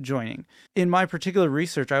home joining. In my particular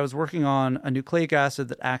research, I was working on a nucleic acid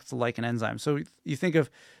that acts like an enzyme. So you think of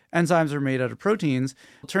enzymes are made out of proteins.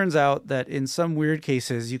 It turns out that in some weird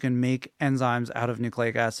cases, you can make enzymes out of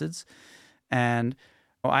nucleic acids. And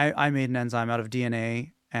I made an enzyme out of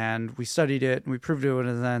DNA, and we studied it, and we proved it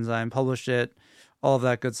was an enzyme, published it, all of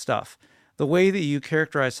that good stuff. The way that you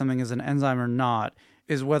characterize something as an enzyme or not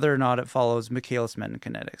is whether or not it follows Michaelis-Menten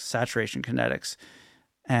kinetics, saturation kinetics.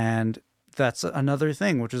 And that's another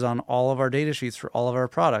thing, which is on all of our data sheets for all of our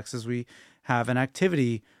products, is we have an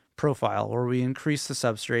activity profile where we increase the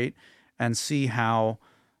substrate and see how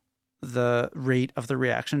the rate of the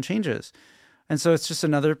reaction changes. And so it's just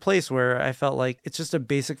another place where I felt like it's just a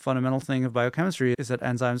basic fundamental thing of biochemistry is that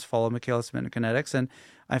enzymes follow Michaelis-Menten kinetics. And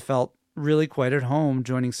I felt really quite at home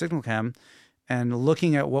joining SignalChem and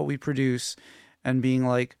looking at what we produce and being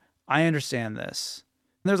like, I understand this.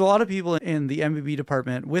 And there's a lot of people in the MBB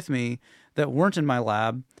department with me that weren't in my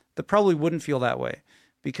lab that probably wouldn't feel that way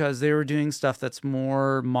because they were doing stuff that's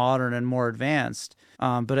more modern and more advanced.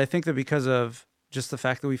 But I think that because of just the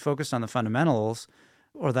fact that we focused on the fundamentals,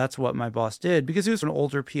 or that's what my boss did, because he was an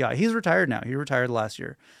older PI. He's retired now. He retired last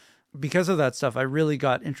year. Because of that stuff, I really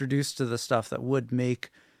got introduced to the stuff that would make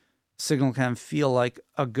SignalChem feel like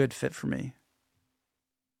a good fit for me.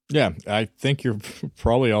 Yeah, I think you're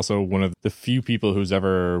probably also one of the few people who's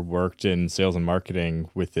ever worked in sales and marketing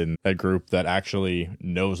within that group that actually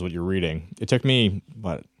knows what you're reading. It took me,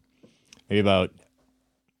 maybe about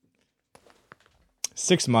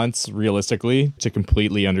 6 months, realistically, to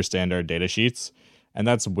completely understand our data sheets. And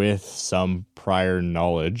that's with some prior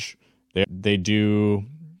knowledge. They do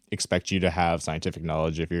expect you to have scientific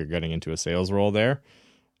knowledge if you're getting into a sales role there.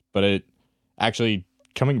 But it actually,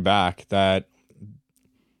 coming back, that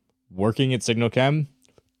working at SignalChem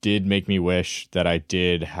did make me wish that I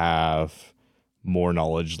did have more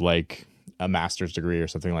knowledge, like a master's degree or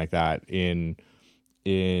something like that in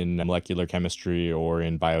molecular chemistry or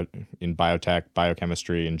in biotech,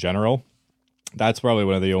 biochemistry in general. That's probably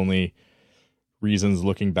one of the only reasons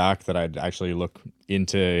looking back that I'd actually look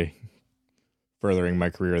into furthering my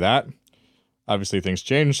career. That obviously things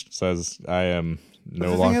changed, says I am no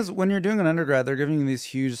longer. The thing is, when you're doing an undergrad, they're giving you these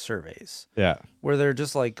huge surveys. Yeah. Where they're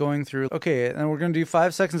just like going through, okay, and we're going to do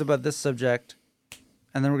 5 sections about this subject,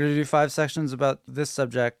 and then we're going to do 5 sections about this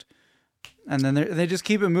subject, and then they just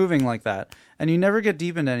keep it moving like that, and you never get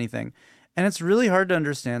deep into anything, and it's really hard to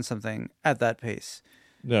understand something at that pace.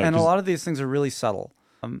 Yeah, and a lot of these things are really subtle.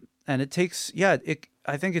 And it takes, I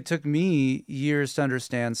think it took me years to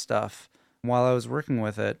understand stuff while I was working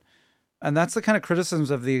with it. And that's the kind of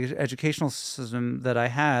criticisms of the educational system that I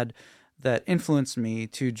had that influenced me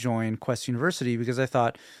to join Quest University, because I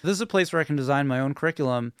thought this is a place where I can design my own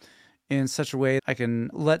curriculum in such a way I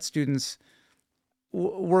can let students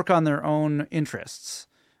work on their own interests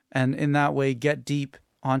and in that way get deep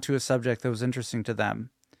onto a subject that was interesting to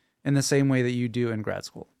them in the same way that you do in grad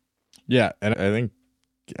school. Yeah, and I think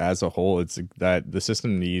as a whole, it's that the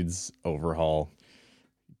system needs overhaul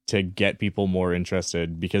to get people more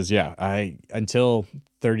interested, because until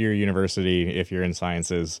third year university, if you're in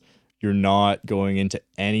sciences, you're not going into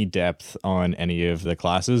any depth on any of the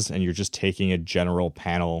classes, and you're just taking a general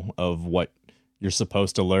panel of what you're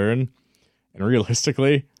supposed to learn. And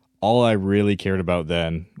realistically, all I really cared about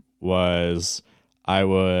then was I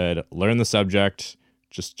would learn the subject,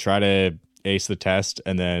 just try to ace the test,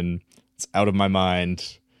 and then it's out of my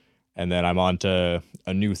mind, and then I'm on to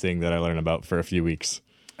a new thing that I learn about for a few weeks.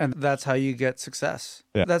 And that's how you get success.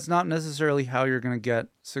 Yeah. That's not necessarily how you're going to get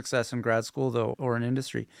success in grad school, though, or in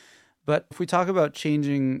industry. But if we talk about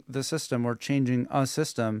changing the system or changing a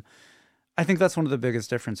system, I think that's one of the biggest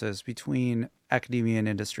differences between academia and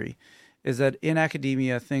industry, is that in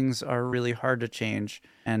academia, things are really hard to change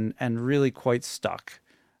and really quite stuck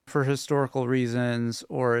for historical reasons,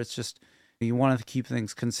 or it's just you want to keep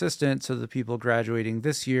things consistent so the people graduating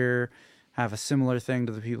this year have a similar thing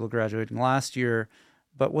to the people graduating last year.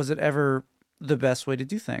 But was it ever the best way to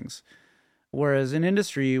do things? Whereas in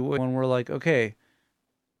industry, when we're like, okay,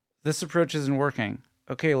 this approach isn't working.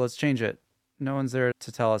 Okay, let's change it. No one's there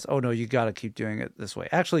to tell us, oh, no, you got to keep doing it this way.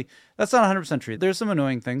 Actually, that's not 100% true. There's some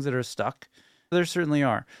annoying things that are stuck. There certainly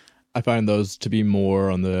are. I find those to be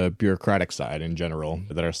more on the bureaucratic side in general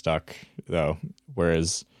that are stuck, though.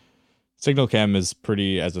 Whereas SignalChem is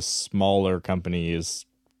as a smaller company, is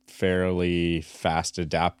fairly fast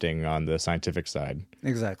adapting on the scientific side.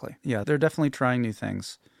 Exactly. Yeah, they're definitely trying new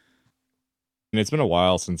things. And it's been a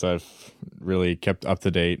while since I've really kept up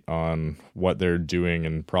to date on what they're doing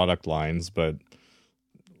in product lines, but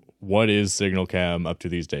what is SignalChem up to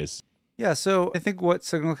these days? Yeah, so I think what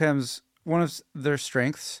SignalChem's one of their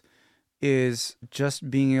strengths is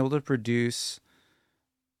just being able to produce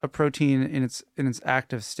a protein in its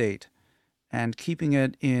active state and keeping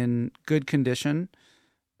it in good condition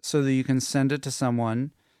so that you can send it to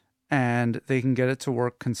someone and they can get it to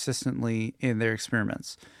work consistently in their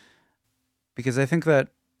experiments. Because I think that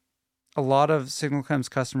a lot of SignalChem's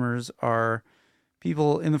customers are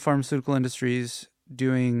people in the pharmaceutical industries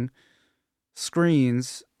doing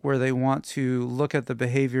screens where they want to look at the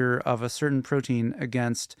behavior of a certain protein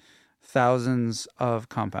against thousands of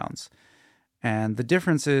compounds. And the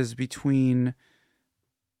differences between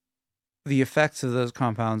the effects of those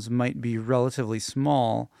compounds might be relatively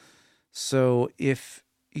small. So if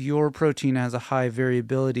your protein has a high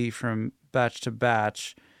variability from batch to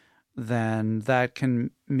batch, then that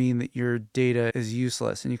can mean that your data is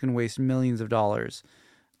useless and you can waste millions of dollars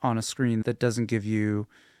on a screen that doesn't give you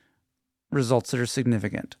results that are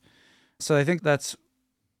significant. So I think that's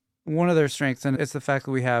one of their strengths, and it's the fact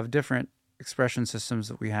that we have different expression systems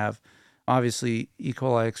that we have. Obviously, E.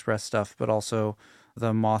 coli express stuff, but also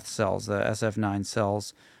the moth cells, the SF9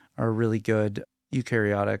 cells, are a really good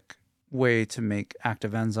eukaryotic way to make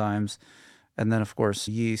active enzymes. And then, of course,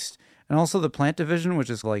 yeast. And also the plant division, which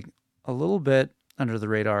is like a little bit under the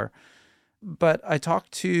radar. But I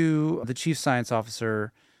talked to the chief science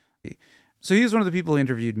officer. So he was one of the people who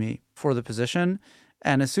interviewed me for the position.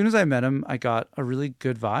 And as soon as I met him, I got a really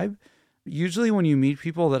good vibe. Usually when you meet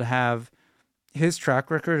people that have his track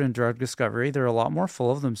record in drug discovery, they're a lot more full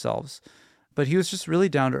of themselves. But he was just really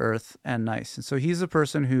down to earth and nice. And so he's a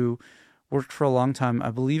person who worked for a long time, I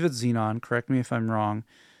believe at Xenon, correct me if I'm wrong,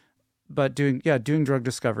 but doing drug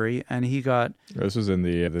discovery. And he got... This was in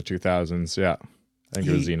the 2000s, yeah. I think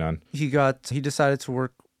it was Xenon. He decided to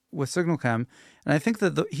work with SignalChem. And I think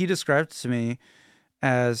that he described it to me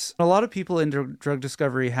as a lot of people in drug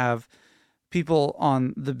discovery have people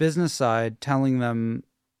on the business side telling them,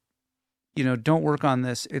 don't work on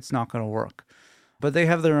this, it's not going to work. But they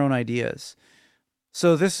have their own ideas.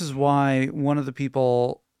 So this is why one of the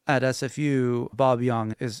people at SFU, Bob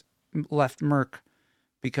Young, is left Merck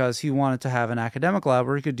because he wanted to have an academic lab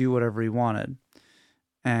where he could do whatever he wanted.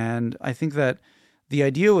 And I think that the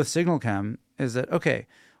idea with SignalChem is that, okay,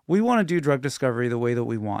 we want to do drug discovery the way that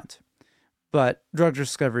we want, but drug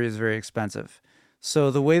discovery is very expensive.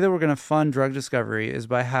 So the way that we're going to fund drug discovery is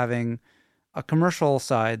by having a commercial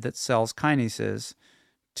side that sells kinases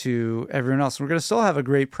to everyone else. We're going to still have a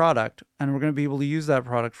great product, and we're going to be able to use that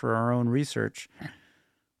product for our own research.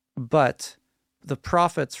 But the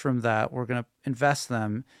profits from that, we're going to invest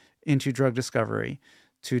them into drug discovery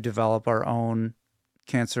to develop our own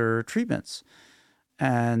cancer treatments.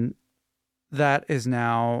 And that is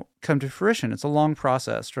now come to fruition. It's a long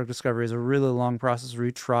process. Drug discovery is a really long process where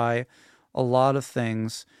you try a lot of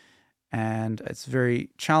things, and it's very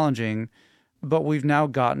challenging. But we've now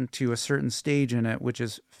gotten to a certain stage in it, which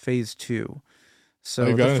is phase 2. So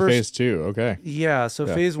we've gotten to phase 2, okay. Yeah, so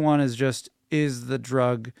phase 1 is just, is the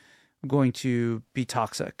drug going to be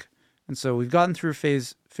toxic? And so we've gotten through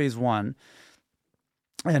phase 1.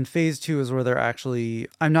 And phase 2 is where they're actually,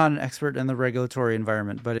 I'm not an expert in the regulatory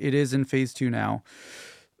environment, but it is in phase 2 now.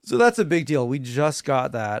 So that's a big deal. We just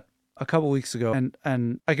got that a couple weeks ago,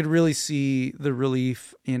 and I could really see the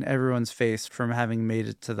relief in everyone's face from having made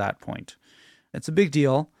it to that point. It's a big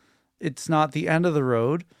deal. It's not the end of the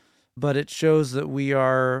road, but it shows that we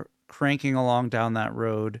are cranking along down that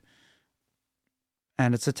road.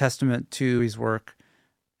 And it's a testament to his work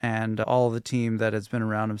and all of the team that has been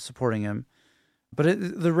around him supporting him. But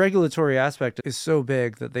the regulatory aspect is so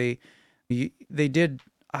big that they did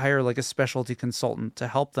hire like a specialty consultant to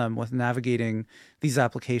help them with navigating these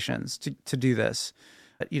applications to do this.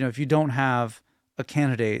 If you don't have a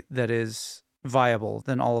candidate that is viable,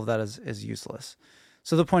 then all of that is useless.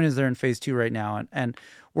 So the point is they're in phase 2 right now, and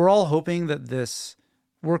we're all hoping that this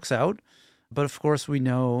works out. But of course, we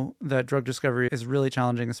know that drug discovery is really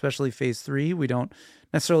challenging, especially phase 3. We don't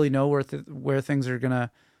necessarily know where things are going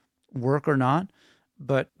to work or not.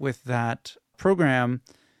 But with that program,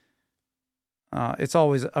 it's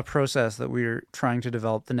always a process that we're trying to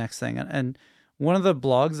develop the next thing. And one of the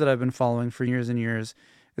blogs that I've been following for years and years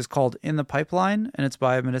is called In the Pipeline, and it's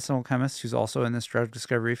by a medicinal chemist who's also in this drug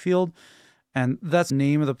discovery field. And that's the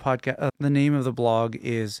name of the podcast. The name of the blog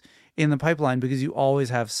is In the Pipeline because you always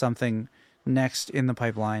have something next in the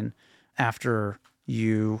pipeline after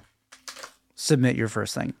you submit your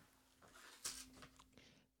first thing.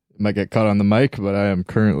 Might get caught on the mic, but I am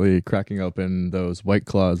currently cracking open those White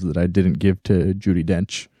Claws that I didn't give to Judi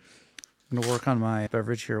Dench. I'm going to work on my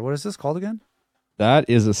beverage here. What is this called again? That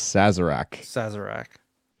is a Sazerac. Sazerac.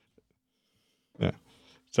 Yeah.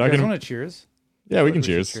 So you guys want to cheers? Yeah, we can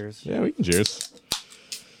should cheers. Yeah, we can cheers.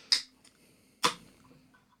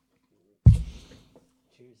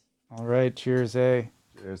 All right, cheers,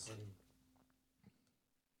 Cheers.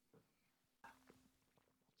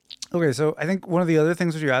 Okay, so I think one of the other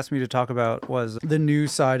things that you asked me to talk about was the new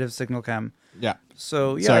side of SignalChem. Yeah.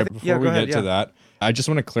 So yeah, Sorry, before we go ahead, get to that, I just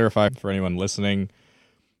want to clarify for anyone listening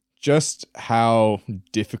just how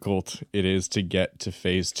difficult it is to get to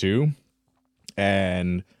phase 2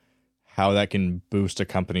 and how that can boost a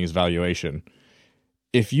company's valuation.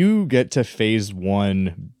 If you get to phase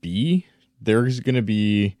 1B, there's going to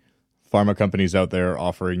be pharma companies out there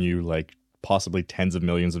offering you like possibly tens of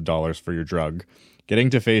millions of dollars for your drug. Getting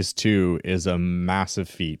to phase 2 is a massive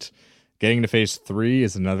feat. Getting to phase 3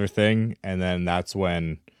 is another thing, and then that's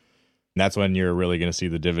when you're really going to see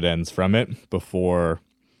the dividends from it before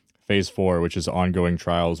phase 4, which is ongoing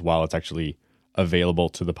trials while it's actually available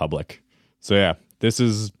to the public. So yeah, this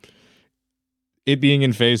is it being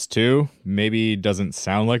in phase 2 maybe doesn't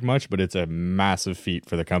sound like much, but it's a massive feat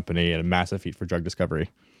for the company and a massive feat for drug discovery.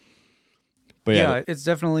 But yeah, it's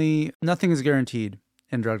definitely, nothing is guaranteed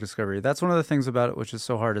in drug discovery. That's one of the things about it which is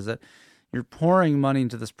so hard, is that you're pouring money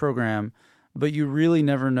into this program, but you really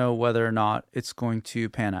never know whether or not it's going to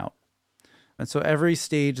pan out. And so every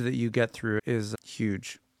stage that you get through is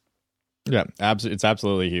huge. Yeah, it's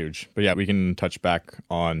absolutely huge. But yeah, we can touch back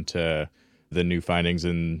on to the new findings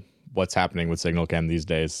and what's happening with SignalChem these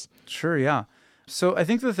days. Sure, yeah. So I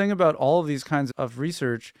think the thing about all of these kinds of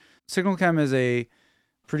research, SignalChem is a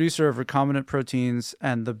producer of recombinant proteins,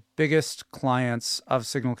 and the biggest clients of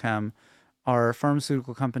SignalChem are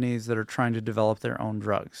pharmaceutical companies that are trying to develop their own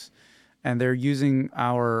drugs. And they're using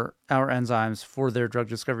our enzymes for their drug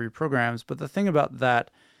discovery programs. But the thing about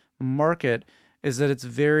that market is that it's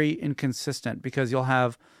very inconsistent, because you'll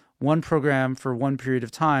have one program for one period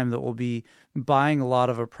of time that will be buying a lot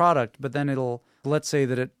of a product, but then let's say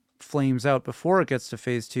that it flames out before it gets to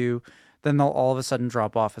phase 2, then they'll all of a sudden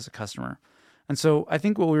drop off as a customer. And so I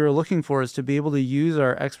think what we were looking for is to be able to use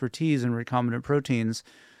our expertise in recombinant proteins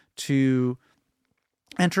to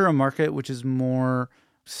enter a market which is more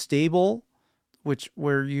stable,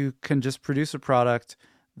 where you can just produce a product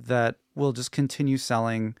that will just continue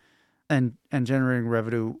selling and generating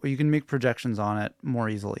revenue. You can make projections on it more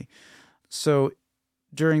easily. So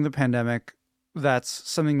during the pandemic, that's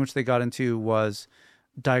something which they got into, was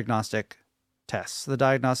diagnostic tests. The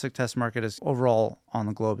diagnostic test market is overall on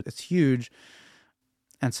the globe, it's huge.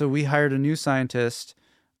 And so we hired a new scientist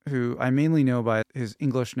who I mainly know by his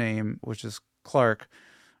English name, which is Clark.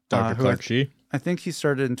 Dr. Clark Shih. I think he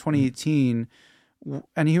started in 2018,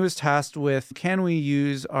 and he was tasked with, can we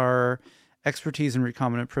use our expertise in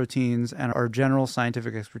recombinant proteins and our general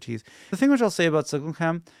scientific expertise? The thing which I'll say about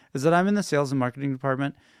SignalChem is that I'm in the sales and marketing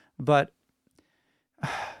department, but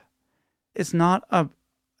it's not a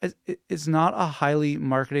highly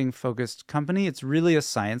marketing focused company. It's really a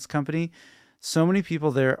science company. So many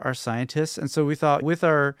people there are scientists. And so we thought, with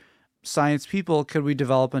our science people, could we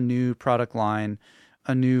develop a new product line,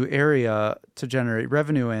 a new area to generate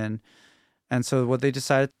revenue in? And so what they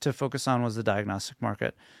decided to focus on was the diagnostic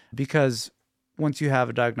market, because once you have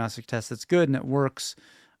a diagnostic test that's good and it works,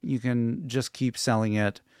 you can just keep selling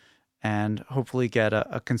it and hopefully get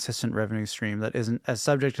a consistent revenue stream that isn't as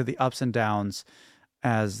subject to the ups and downs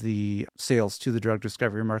as the sales to the drug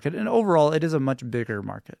discovery market. And overall, it is a much bigger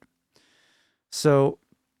market. So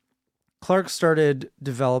Clark started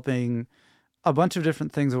developing a bunch of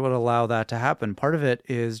different things that would allow that to happen. Part of it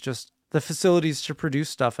is just the facilities to produce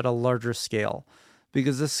stuff at a larger scale,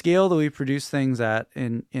 because the scale that we produce things at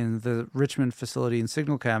in the Richmond facility in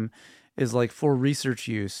SignalChem is like for research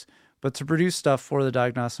use. But to produce stuff for the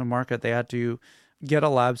diagnostic market, they had to get a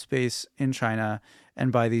lab space in China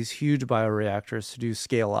and buy these huge bioreactors to do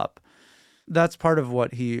scale up. That's part of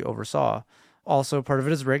what he oversaw. Also, part of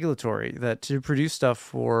it is regulatory, that to produce stuff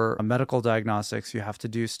for medical diagnostics, you have to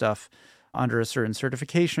do stuff under a certain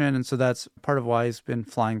certification. And so that's part of why he's been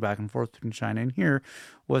flying back and forth between China and here,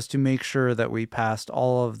 was to make sure that we passed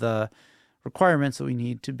all of the requirements that we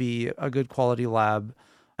need to be a good quality lab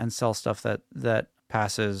and sell stuff that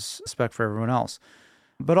passes spec for everyone else.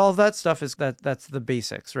 But all of that stuff that's the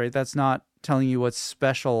basics, right? That's not telling you what's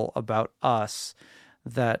special about us.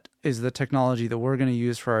 That is the technology that we're going to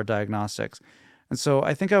use for our diagnostics. And so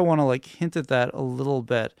I think I want to hint at that a little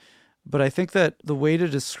bit. But I think that the way to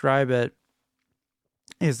describe it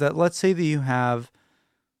is that, let's say that you have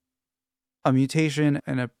a mutation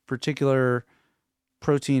in a particular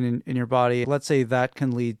protein in your body. Let's say that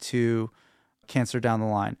can lead to cancer down the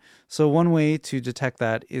line. So one way to detect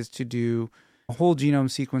that is to do a whole genome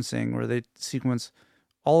sequencing, where they sequence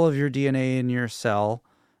all of your DNA in your cell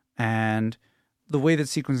and the way that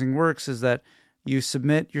sequencing works is that you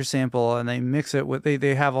submit your sample and they mix it with,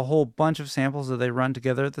 they have a whole bunch of samples that they run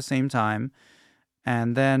together at the same time.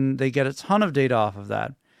 And then they get a ton of data off of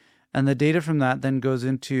that. And the data from that then goes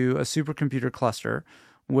into a supercomputer cluster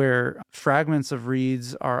where fragments of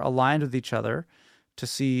reads are aligned with each other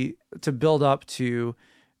to build up to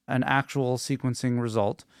an actual sequencing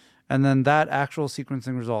result. And then that actual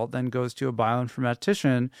sequencing result then goes to a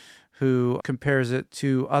bioinformatician who compares it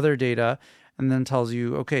to other data and then tells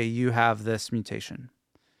you, okay, you have this mutation.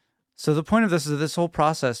 So the point of this is that this whole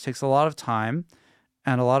process takes a lot of time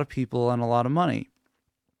and a lot of people and a lot of money.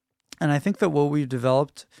 And I think that what we've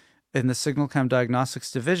developed in the Signal Chem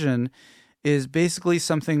Diagnostics division is basically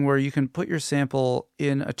something where you can put your sample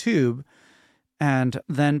in a tube and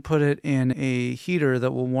then put it in a heater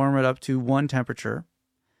that will warm it up to one temperature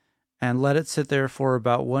and let it sit there for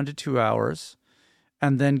about 1 to 2 hours,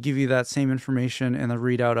 and then give you that same information in the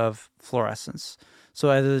readout of fluorescence. So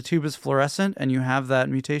either the tube is fluorescent and you have that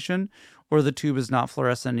mutation, or the tube is not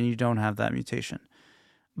fluorescent and you don't have that mutation.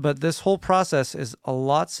 But this whole process is a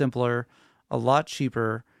lot simpler, a lot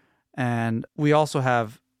cheaper, and we also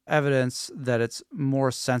have evidence that it's more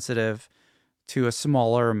sensitive to a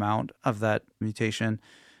smaller amount of that mutation.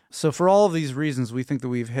 So for all of these reasons, we think that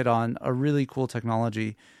we've hit on a really cool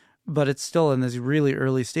technology, but it's still in these really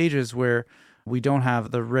early stages where we don't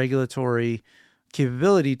have the regulatory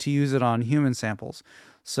capability to use it on human samples.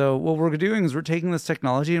 So what we're doing is we're taking this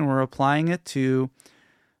technology and we're applying it to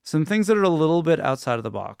some things that are a little bit outside of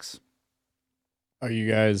the box. Are you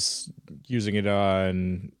guys using it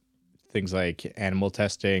on things like animal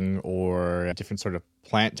testing or different sort of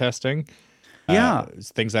plant testing? Yeah.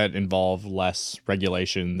 Things that involve less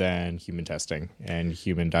regulation than human testing and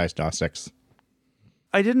human diagnostics.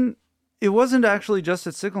 It wasn't actually just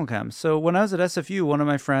at Signal Chem. So when I was at SFU, one of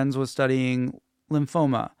my friends was studying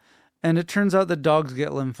lymphoma. And it turns out that dogs get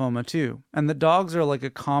lymphoma too. And the dogs are like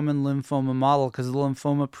a common lymphoma model because the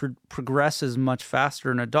lymphoma progresses much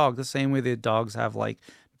faster in a dog, the same way that dogs have like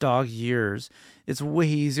dog years. It's way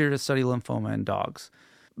easier to study lymphoma in dogs.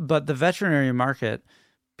 But the veterinary market,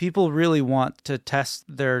 people really want to test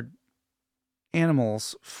their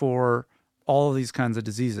animals for all of these kinds of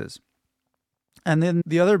diseases. And then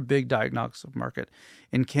the other big diagnostic market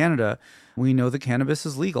in Canada, we know that cannabis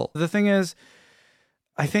is legal. The thing is,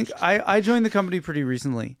 I think I joined the company pretty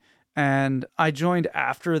recently, and I joined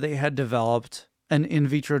after they had developed an in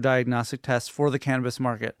vitro diagnostic test for the cannabis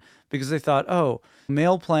market because they thought, oh,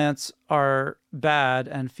 male plants are bad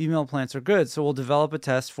and female plants are good, so we'll develop a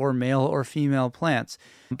test for male or female plants.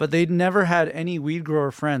 But they'd never had any weed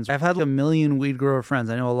grower friends. I've had 1 million weed grower friends.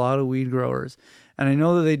 I know a lot of weed growers. And I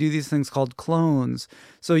know that they do these things called clones.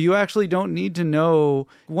 So you actually don't need to know,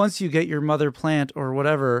 once you get your mother plant or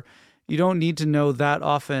whatever, you don't need to know that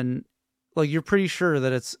often. Like, you're pretty sure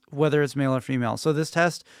that it's whether it's male or female. So this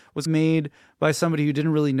test was made by somebody who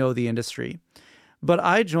didn't really know the industry. But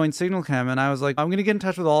I joined Signal Chem and I was like, I'm going to get in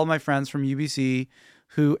touch with all of my friends from UBC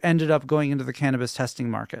who ended up going into the cannabis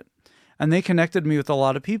testing market. And they connected me with a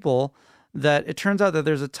lot of people that it turns out that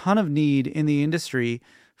there's a ton of need in the industry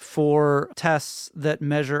for tests that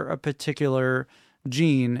measure a particular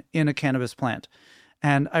gene in a cannabis plant.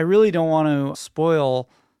 And I really don't want to spoil.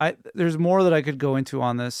 There's more that I could go into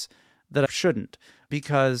on this that I shouldn't,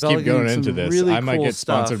 because keep going into this. Really I might cool get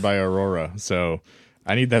sponsored stuff by Aurora, so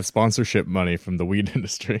I need that sponsorship money from the weed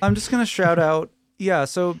industry. I'm just going to shout out. Yeah,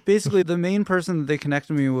 so basically the main person that they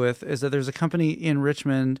connected me with is that there's a company in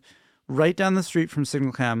Richmond right down the street from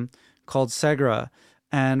Signal Chem called Sazerac.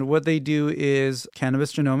 And what they do is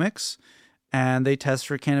cannabis genomics, and they test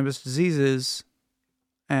for cannabis diseases.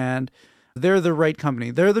 And they're the right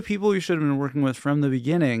company. They're the people you should have been working with from the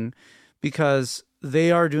beginning, because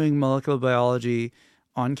they are doing molecular biology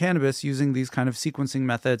on cannabis using these kind of sequencing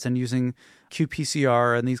methods and using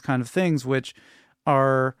qPCR and these kind of things, which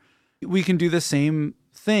are, we can do the same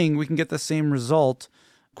thing. We can get the same result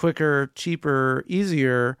quicker, cheaper,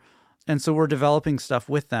 easier. And so we're developing stuff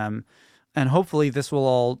with them. And hopefully this will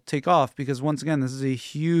all take off because, once again, this is a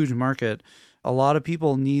huge market. A lot of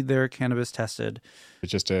people need their cannabis tested.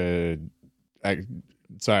 It's just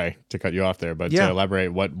sorry to cut you off there, but yeah. To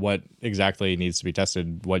elaborate, what exactly needs to be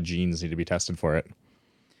tested? What genes need to be tested for it?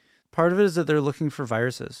 Part of it is that they're looking for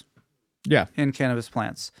viruses. Yeah. In cannabis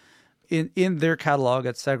plants. In their catalog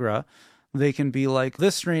at Sazerac, they can be like,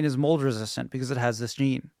 this strain is mold resistant because it has this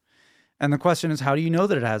gene. And the question is, how do you know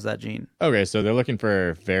that it has that gene? Okay, so they're looking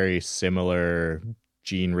for very similar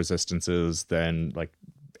gene resistances than like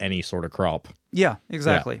any sort of crop. Yeah,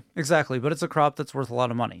 exactly. Yeah. Exactly. But it's a crop that's worth a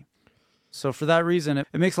lot of money. So for that reason, it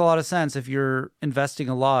makes a lot of sense if you're investing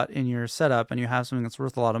a lot in your setup and you have something that's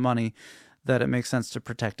worth a lot of money, that it makes sense to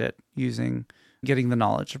protect it getting the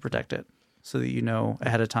knowledge to protect it so that you know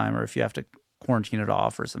ahead of time, or if you have to quarantine it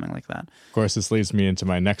off or something like that. Of course, this leads me into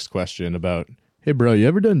my next question about, hey, bro, you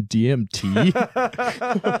ever done DMT?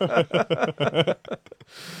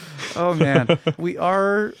 Oh, man.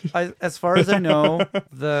 As far as I know,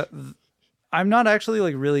 I'm not actually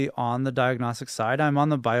like really on the diagnostic side. I'm on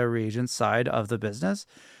the bioreagent side of the business.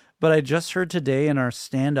 But I just heard today in our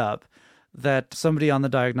stand-up that somebody on the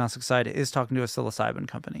diagnostic side is talking to a psilocybin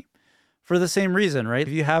company for the same reason, right?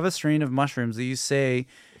 If you have a strain of mushrooms that you say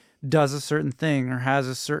does a certain thing or has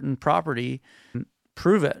a certain property,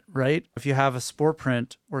 prove it, right? If you have a spore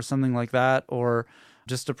print or something like that, or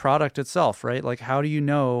just a product itself, right? Like, how do you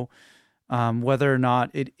know whether or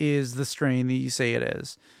not it is the strain that you say it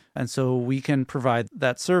is? And so we can provide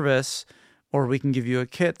that service, or we can give you a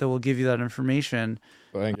kit that will give you that information.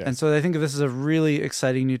 And so I think this is a really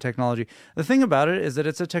exciting new technology. The thing about it is that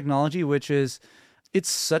it's a technology it's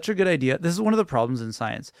such a good idea. This is one of the problems in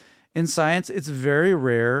science. In science, it's very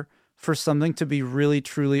rare for something to be really,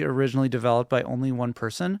 truly originally developed by only one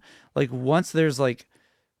person. Like, once there's like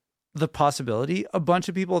the possibility, a bunch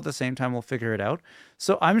of people at the same time will figure it out.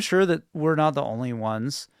 So I'm sure that we're not the only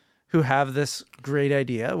ones who have this great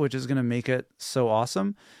idea, which is going to make it so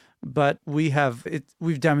awesome. But we've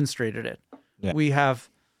demonstrated it. Yeah. We have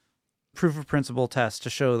proof of principle tests to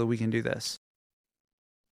show that we can do this.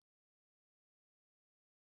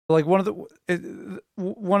 Like, one of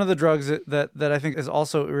the drugs that I think is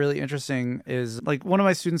also really interesting is, like, one of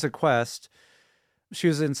my students at Quest, she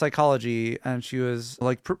was in psychology, and she was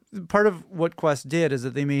like, part of what Quest did is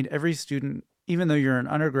that they made every student, even though you're an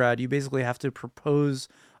undergrad, you basically have to propose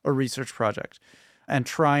a research project and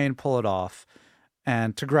try and pull it off.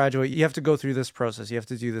 And to graduate, you have to go through this process. You have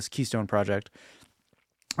to do this keystone project.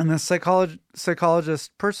 And this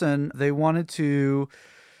psychologist person, they wanted to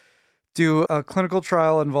do a clinical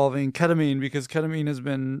trial involving ketamine because ketamine has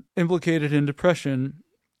been implicated in depression.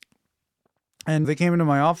 And they came into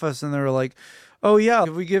my office and they were like, oh yeah, if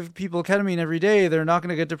we give people ketamine every day, they're not going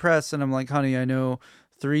to get depressed. And I'm like, honey, I know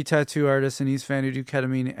 3 tattoo artists in East Van who do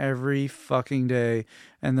ketamine every fucking day,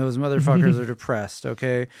 and those motherfuckers are depressed,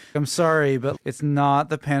 okay? I'm sorry, but it's not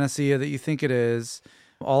the panacea that you think it is.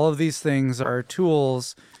 All of these things are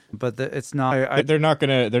tools, but it's not. They're not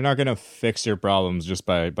gonna fix your problems just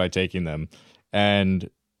by taking them. And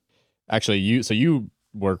actually, you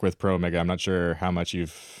work with Pro Omega. I'm not sure how much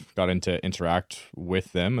you've gotten to interact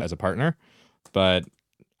with them as a partner, but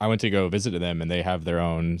I went to go visit them, and they have their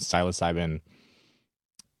own psilocybin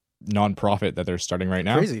nonprofit that they're starting right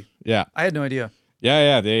now. Crazy. Yeah. I had no idea.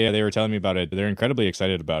 Yeah. They were telling me about it. They're incredibly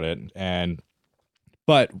excited about it.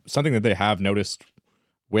 But something that they have noticed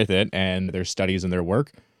with it and their studies and their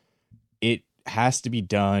work, it has to be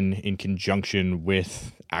done in conjunction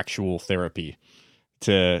with actual therapy.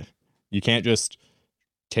 You can't just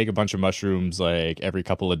take a bunch of mushrooms like every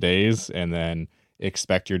couple of days and then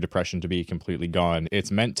expect your depression to be completely gone.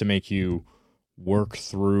 It's meant to make you work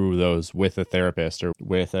through those with a therapist or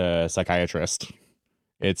with a psychiatrist.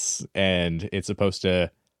 It's supposed to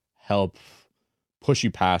help push you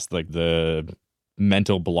past like the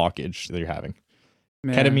mental blockage that you're having.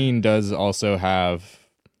 Man. Ketamine does also have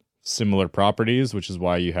similar properties, which is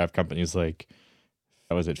why you have companies like,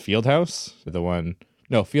 was it Fieldhouse?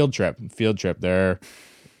 Field Trip.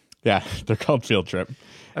 They're called Field Trip.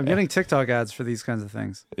 I'm getting TikTok ads for these kinds of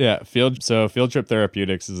things. Yeah, Field Trip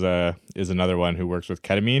Therapeutics is another one who works with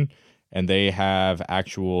ketamine, and they have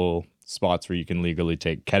actual spots where you can legally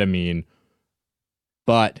take ketamine,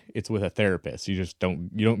 but it's with a therapist. You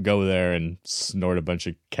don't go there and snort a bunch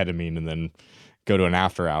of ketamine and then go to an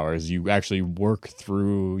after hours. You actually work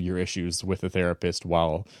through your issues with a therapist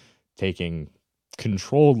while taking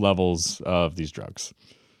controlled levels of these drugs.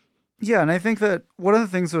 Yeah, and I think that one of the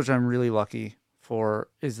things which I'm really lucky for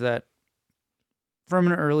is that from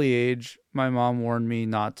an early age, my mom warned me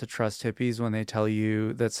not to trust hippies when they tell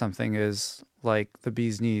you that something is like the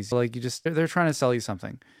bee's knees. Like, they're trying to sell you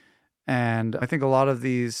something. And I think a lot of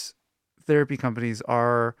these therapy companies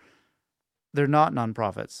they're not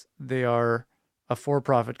nonprofits. They are a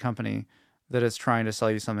for-profit company that is trying to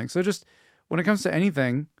sell you something. So just when it comes to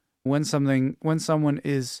anything, when someone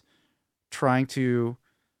is trying to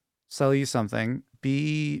sell you something,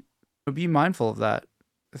 be mindful of that.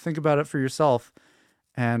 Think about it for yourself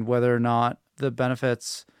and whether or not the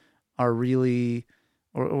benefits are really,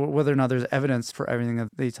 or whether or not there's evidence for everything that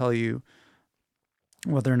they tell you,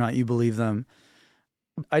 whether or not you believe them.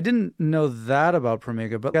 I didn't know that about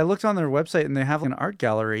Promega, but I looked on their website and they have an art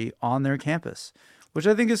gallery on their campus, which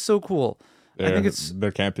I think is so cool.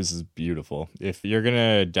 Their campus is beautiful. If you're going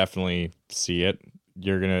to definitely see it,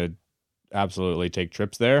 you're going to absolutely take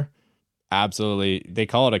trips there. Absolutely. They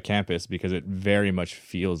call it a campus because it very much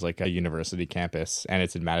feels like a university campus, and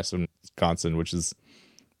it's in Madison, Wisconsin, which is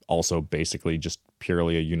also basically just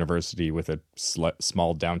purely a university with a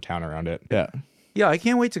small downtown around it. Yeah. Yeah, I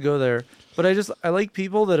can't wait to go there. But I like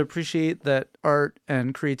people that appreciate that art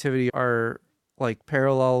and creativity are like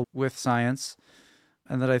parallel with science,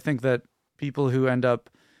 and that I think that people who end up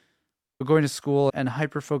going to school and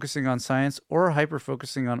hyper focusing on science or hyper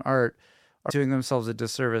focusing on art are doing themselves a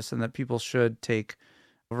disservice, and that people should take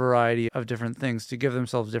a variety of different things to give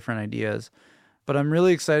themselves different ideas. But I'm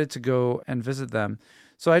really excited to go and visit them.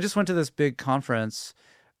 So I just went to this big conference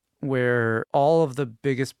where all of the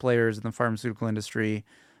biggest players in the pharmaceutical industry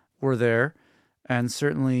were there. And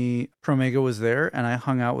certainly Promega was there, and I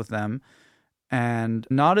hung out with them. And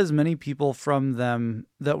not as many people from them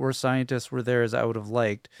that were scientists were there as I would have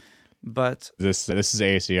liked. But this is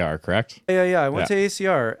AACR, correct? Yeah. I went to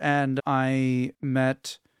AACR, and I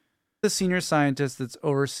met the senior scientist that's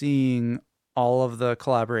overseeing all of the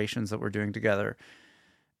collaborations that we're doing together.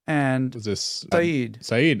 And Was this Saeed.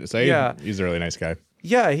 Saeed. Yeah. He's a really nice guy.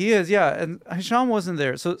 Yeah, he is. Yeah. And Hisham wasn't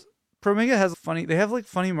there. So Promega has they have like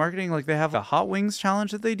funny marketing. Like they have a hot wings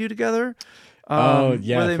challenge that they do together. Oh,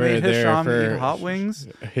 yeah. Where they made Hisham eat hot wings.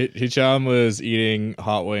 Hisham was eating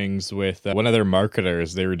hot wings with one of their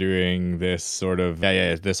marketers. They were doing this sort of,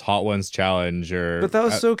 this hot ones challenge. But that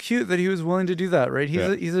was so cute that he was willing to do that, right?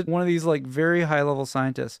 He's one of these like very high level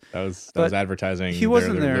scientists. That was advertising. He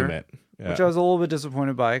wasn't their there, limit. Yeah. which I was a little bit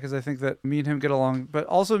disappointed by, because I think that me and him get along, but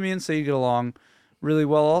also me and Saeed get along really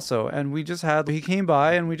well also. And he came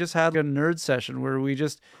by and we just had a nerd session where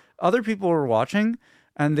other people were watching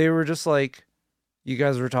and they were just like, you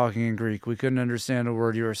guys were talking in Greek. We couldn't understand a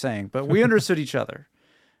word you were saying, but we understood each other.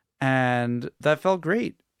 And that felt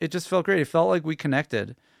great. It just felt great. It felt like we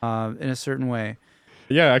connected in a certain way.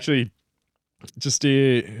 Yeah, actually, just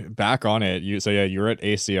back on it. You were at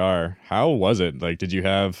ACR. How was it? Like,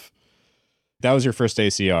 that was your first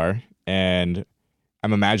ACR, and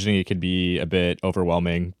I'm imagining it could be a bit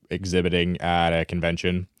overwhelming exhibiting at a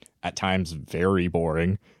convention. At times, very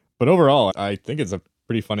boring. But overall, I think it's a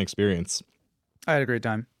pretty fun experience. I had a great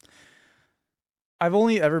time. I've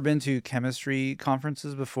only ever been to chemistry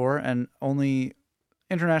conferences before, and only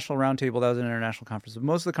International Roundtable, that was an international conference. But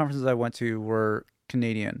most of the conferences I went to were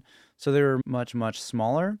Canadian, so they were much, much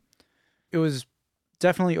smaller. It was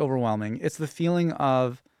definitely overwhelming. It's the feeling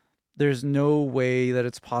of there's no way that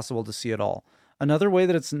it's possible to see it all. Another way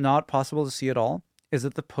that it's not possible to see it all is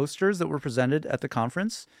that the posters that were presented at the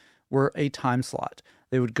conference were a time slot.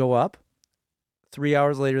 They would go up, 3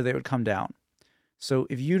 hours later they would come down. So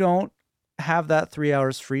if you don't have that 3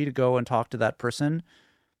 hours free to go and talk to that person,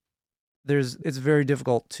 it's very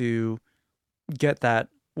difficult to get that.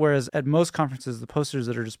 Whereas at most conferences, the posters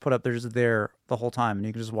that are just put up, they're just there the whole time, and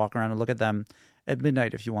you can just walk around and look at them at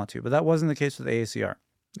midnight if you want to. But that wasn't the case with AACR.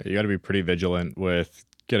 You got to be pretty vigilant with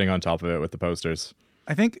getting on top of it with the posters.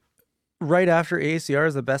 I think right after AACR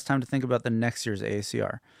is the best time to think about the next year's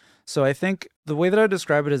AACR. So I think the way that I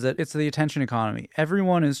describe it is that it's the attention economy.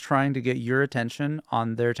 Everyone is trying to get your attention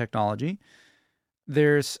on their technology.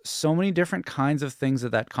 There's so many different kinds of things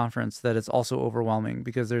at that conference that it's also overwhelming,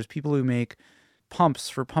 because there's people who make pumps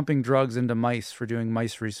for pumping drugs into mice for doing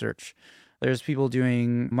mice research. There's people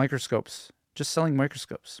doing microscopes, just selling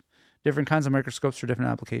microscopes, different kinds of microscopes for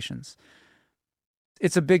different applications.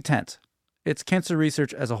 It's a big tent. It's cancer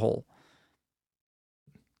research as a whole.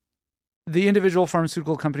 The individual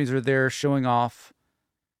pharmaceutical companies are there showing off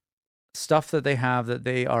stuff that they have that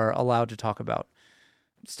they are allowed to talk about.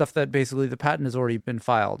 Stuff that basically the patent has already been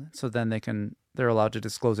filed, so then they're allowed to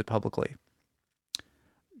disclose it publicly.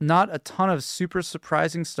 Not a ton of super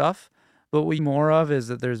surprising stuff, but what we more of is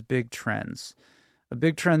that there's big trends. A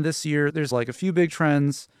big trend this year, there's like a few big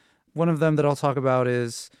trends. One of them that I'll talk about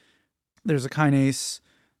is there's a kinase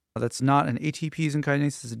that's not an ATPase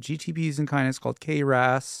kinase, it's a GTPase kinase called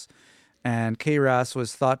KRAS. And KRAS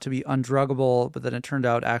was thought to be undruggable, but then it turned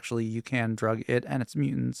out actually you can drug it and its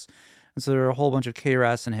mutants. And so there are a whole bunch of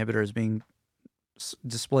KRAS inhibitors being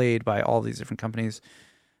displayed by all these different companies.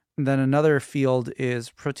 And then another field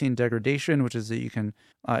is protein degradation, which is that you can,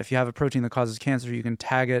 if you have a protein that causes cancer, you can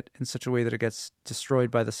tag it in such a way that it gets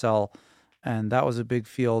destroyed by the cell. And that was a big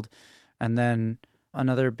field. And then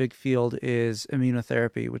another big field is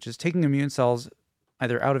immunotherapy, which is taking immune cells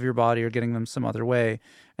either out of your body or getting them some other way,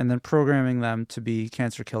 and then programming them to be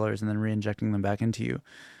cancer killers and then re-injecting them back into you.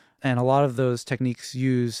 And a lot of those techniques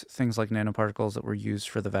use things like nanoparticles that were used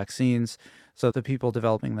for the vaccines. So the people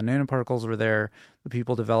developing the nanoparticles were there. The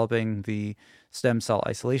people developing the stem cell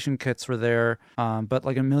isolation kits were there. But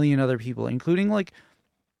like a million other people, including like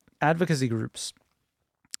advocacy groups,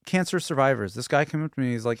 cancer survivors. This guy came up to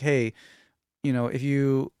me. He's like, hey, if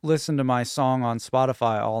you listen to my song on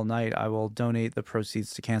Spotify all night, I will donate the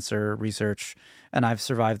proceeds to cancer research. And I've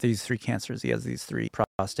survived these 3 cancers. He has these 3: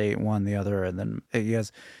 prostate, one, the other, and then he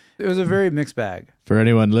has. It was a very mixed bag. For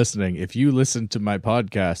anyone listening, if you listen to my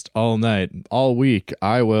podcast all night, all week,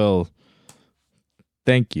 I will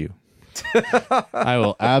thank you. I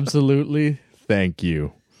will absolutely thank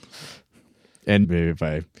you. And maybe if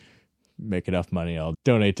I make enough money, I'll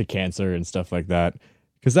donate to cancer and stuff like that,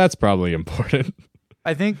 because that's probably important.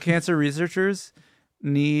 I think cancer researchers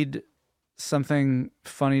need something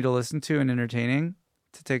funny to listen to and entertaining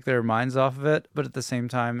to take their minds off of it. But at the same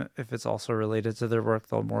time, if it's also related to their work,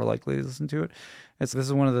 they'll more likely listen to it. This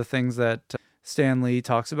is one of the things that Stan Lee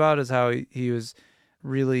talks about, is how he was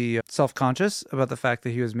really self-conscious about the fact that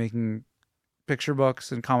he was making picture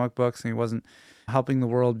books and comic books, and he wasn't helping the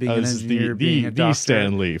world, being an engineer, being a doctor. The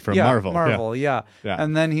Stan Lee from Marvel. Marvel, yeah.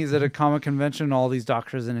 And then he's at a comic convention, all these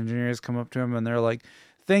doctors and engineers come up to him and they're like,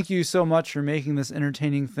 thank you so much for making this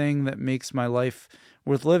entertaining thing that makes my life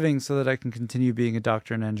worth living so that I can continue being a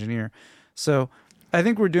doctor and engineer. So I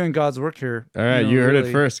think we're doing God's work here. All right, you heard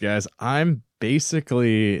it first, guys. I'm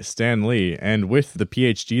basically Stan Lee, and with the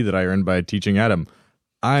PhD that I earned by teaching Adam,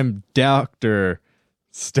 I'm Dr.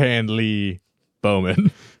 Stan Lee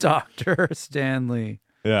Bowman. Dr. Stan Lee.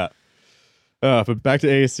 Yeah. But back to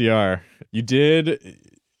AACR.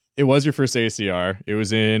 It was your first AACR. It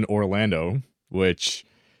was in Orlando, which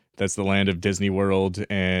that's the land of Disney World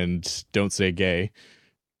and Don't Say Gay.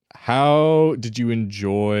 How did you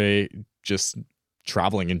enjoy just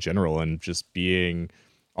traveling in general and just being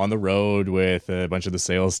on the road with a bunch of the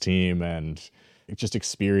sales team and just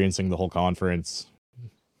experiencing the whole conference?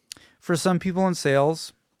 For some people in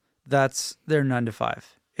sales, that's their 9 to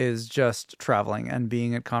 5, is just traveling and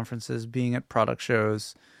being at conferences, being at product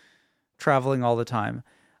shows, traveling all the time.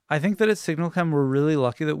 I think that at SignalChem, we're really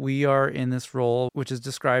lucky that we are in this role, which is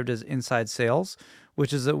described as inside sales,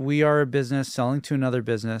 which is that we are a business selling to another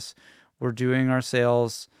business. We're doing our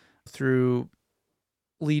sales through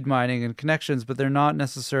lead mining and connections, but they're not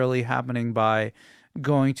necessarily happening by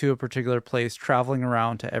going to a particular place, traveling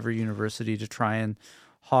around to every university to try and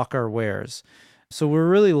hawk our wares. So we're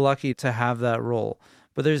really lucky to have that role.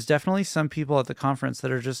 But there's definitely some people at the conference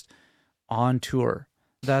that are just on tour.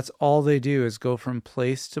 That's all they do, is go from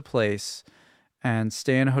place to place and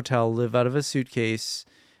stay in a hotel, live out of a suitcase.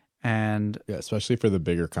 And yeah, especially for the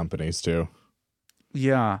bigger companies too.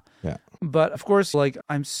 Yeah. Yeah. But of course,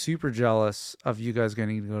 I'm super jealous of you guys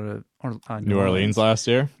getting to go to New Orleans last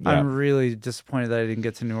year. Yeah. I'm really disappointed that I didn't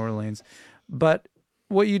get to New Orleans. But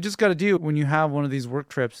what you just got to do when you have one of these work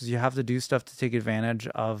trips is you have to do stuff to take advantage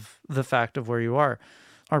of the fact of where you are.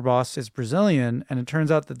 Our boss is Brazilian, and it turns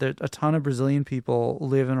out that a ton of Brazilian people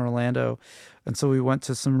live in Orlando. And so we went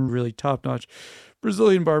to some really top-notch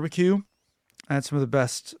Brazilian barbecue. I had some of the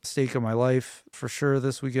best steak of my life, for sure,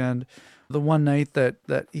 this weekend. The one night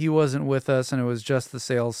that he wasn't with us and it was just the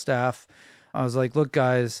sales staff, I was like, look,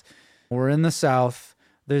 guys, we're in the South.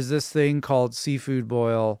 There's this thing called seafood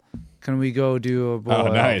boil. Can we go do a boil?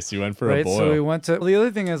 Oh, nice. You went for a boil. So we went to... The other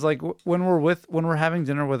thing is, when we're having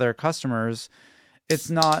dinner with our customers, it's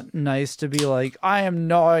not nice to be like, I am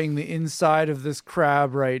gnawing the inside of this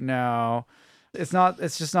crab right now.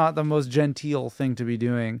 It's just not the most genteel thing to be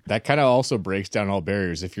doing. That kind of also breaks down all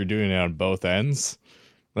barriers if you're doing it on both ends.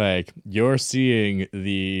 Like, you're seeing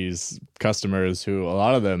these customers who, a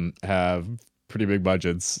lot of them have pretty big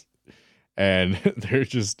budgets, and they're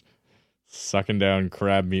just sucking down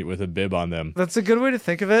crab meat with a bib on them. That's a good way to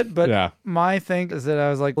think of it, but yeah. My thing is that I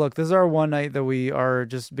was like, look, this is our one night that we are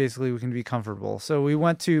just basically, we can be comfortable. So we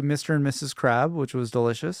went to Mr. and Mrs. Crab, which was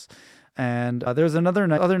delicious. And there's another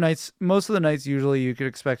night, other nights, most of the nights usually you could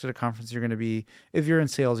expect at a conference, you're going to be, if you're in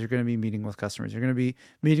sales, you're going to be meeting with customers. You're going to be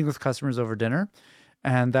meeting with customers over dinner.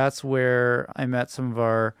 And that's where I met some of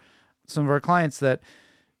our clients.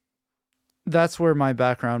 That's where my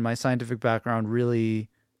background, my scientific background really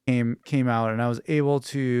came out, and I was able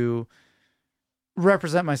to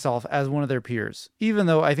represent myself as one of their peers. Even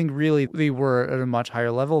though I think really they were at a much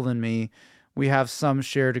higher level than me, we have some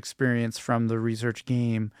shared experience from the research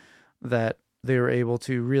game that they were able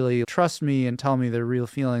to really trust me and tell me their real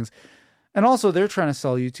feelings. And also, they're trying to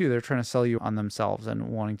sell you too. They're trying to sell you on themselves and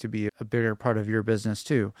wanting to be a bigger part of your business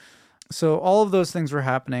too. So all of those things were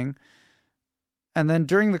happening. And then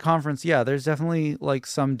during the conference, yeah, there's definitely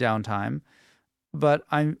some downtime. But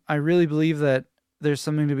I really believe that there's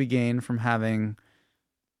something to be gained from having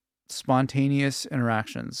spontaneous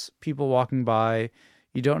interactions. People walking by,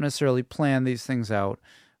 you don't necessarily plan these things out,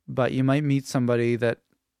 but you might meet somebody that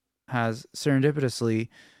has serendipitously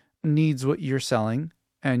needs what you're selling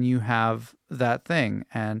and you have that thing.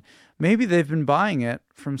 And maybe they've been buying it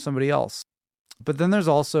from somebody else. But then there's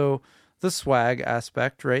also the swag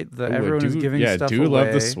aspect, right? Everyone is giving stuff away. Yeah, I do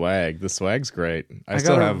love the swag. The swag's great. I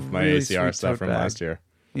still have my really ACR stuff from last year.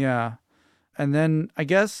 Yeah. And then I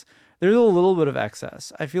guess there's a little bit of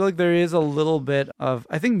excess. I feel like there is a little bit of,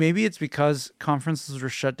 I think maybe it's because conferences were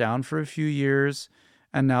shut down for a few years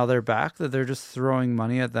and now they're back, that they're just throwing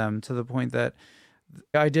money at them to the point that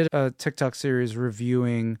I did a TikTok series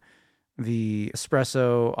reviewing the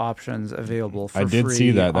espresso options available for free. I did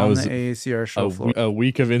see that. That was the AACR show floor. A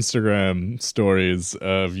week of Instagram stories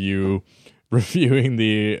of you reviewing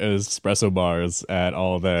the espresso bars at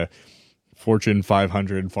all the Fortune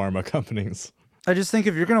 500 pharma companies. I just think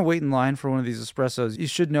if you're going to wait in line for one of these espressos, you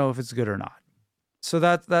should know if it's good or not. So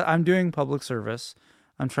that I'm doing public service.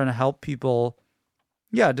 I'm trying to help people,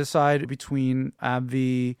 decide between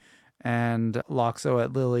AbbVie and Loxo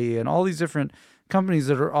at Lilly and all these different companies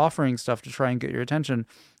that are offering stuff to try and get your attention.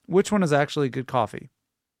 Which one is actually good coffee?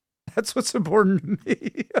 That's what's important to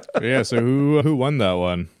me. Yeah. So who won that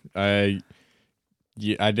one? I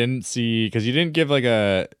didn't see, because you didn't give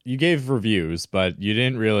you gave reviews, but you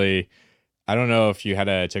didn't really. I don't know if you had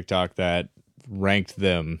a TikTok that ranked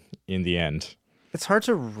them in the end. It's hard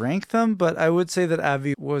to rank them, but I would say that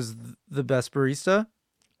AbbVie was the best barista.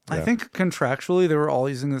 Yeah. I think contractually they were all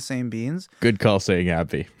using the same beans. Good call saying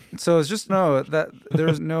AbbVie. So it's just that there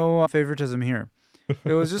was no favoritism here.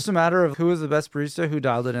 It was just a matter of who was the best barista, who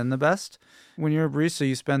dialed it in the best. When you're a barista,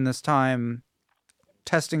 you spend this time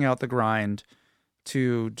testing out the grind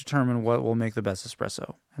to determine what will make the best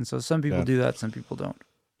espresso. And so some people do that, some people don't.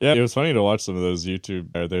 Yeah, it was funny to watch some of those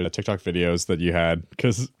YouTube or the TikTok videos that you had,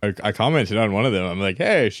 because I commented on one of them. I'm like,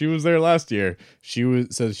 hey, she was there last year. She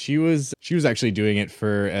was actually doing it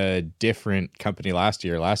for a different company last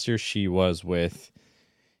year. Last year she was with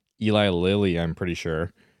Eli Lilly, I'm pretty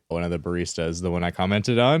sure, one of the baristas, the one I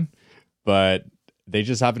commented on. But they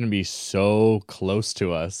just happened to be so close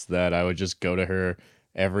to us that I would just go to her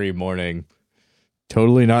every morning,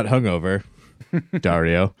 totally not hungover.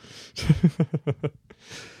 Dario.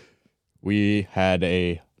 We had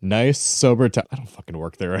a nice sober time. I don't fucking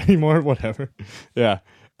work there anymore. Whatever. Yeah.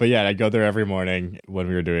 But yeah, I'd go there every morning when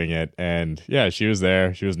we were doing it. And yeah, she was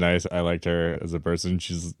there. She was nice. I liked her as a person.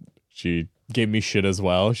 She gave me shit as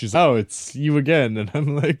well. She's, oh, it's you again. And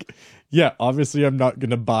I'm like, yeah, obviously I'm not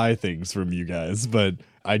going to buy things from you guys, but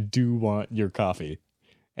I do want your coffee.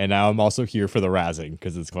 And now I'm also here for the razzing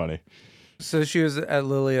because it's funny. So she was at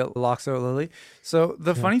Lilly, at Loxo at Lilly. So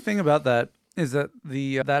the funny thing about that is that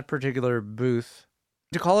that particular booth,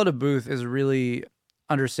 to call it a booth is really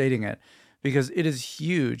understating it, because it is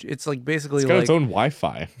huge. It's like basically its own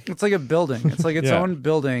Wi-Fi. It's like a building. It's like its own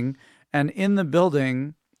building. And in the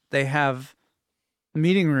building, they have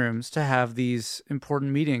meeting rooms to have these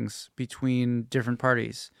important meetings between different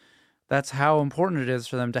parties. That's how important it is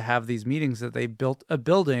for them to have these meetings, that they built a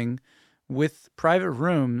building with private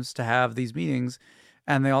rooms to have these meetings.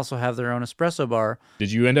 And they also have their own espresso bar.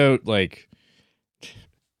 Did you end out,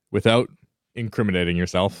 without incriminating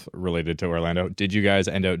yourself related to Orlando, did you guys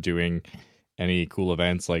end up doing any cool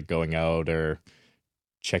events, like going out or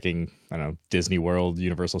checking, I don't know, Disney World,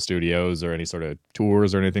 Universal Studios, or any sort of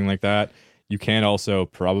tours or anything like that? You can also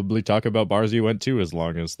probably talk about bars you went to, as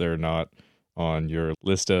long as they're not on your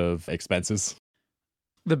list of expenses.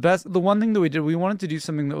 The one thing that we did, we wanted to do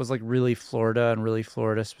something that was really Florida and really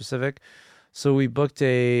Florida specific. So we booked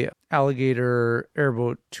a alligator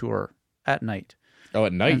airboat tour at night. Oh,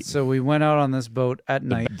 at night. And so we went out on this boat at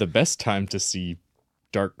night. The best time to see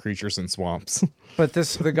dark creatures in swamps. But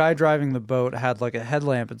the guy driving the boat had a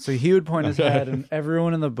headlamp, and so he would point his head, and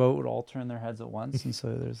everyone in the boat would all turn their heads at once. And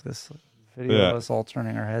so there's this video of us all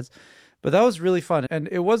turning our heads. But that was really fun. And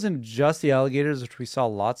it wasn't just the alligators, which we saw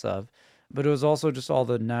lots of, but it was also just all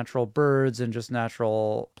the natural birds and just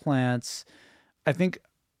natural plants. I think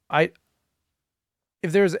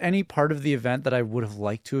if there was any part of the event that I would have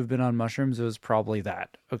liked to have been on mushrooms, it was probably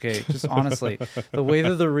that. Okay, just honestly, the way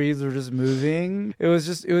that the reeds were just moving, it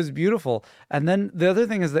was beautiful. And then the other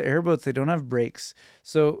thing is the airboats, they don't have brakes.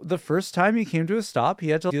 So the first time he came to a stop, he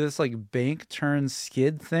had to do this bank turn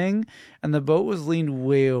skid thing, and the boat was leaned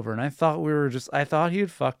way over. And I thought he had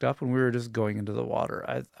fucked up and we were just going into the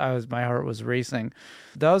water. My heart was racing.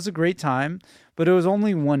 That was a great time, but it was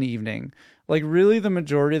only one evening. Really the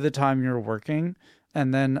majority of the time you're working.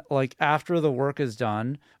 And then after the work is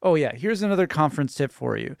done, oh yeah, here's another conference tip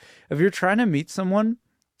for you. If you're trying to meet someone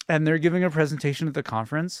and they're giving a presentation at the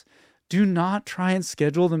conference, do not try and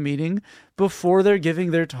schedule the meeting before they're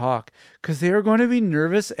giving their talk, because they are going to be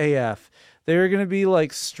nervous AF. They are going to be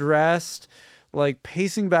stressed. like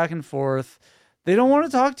pacing back and forth. They don't want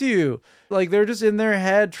to talk to you. Like they're just in their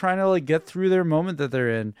head trying to like get through their moment that they're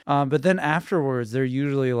in. But then afterwards, they're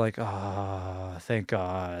usually like, "Ah, thank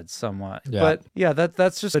God, somewhat." Yeah. But yeah,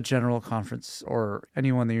 that's just a general conference or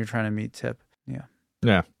anyone that you're trying to meet tip. Yeah.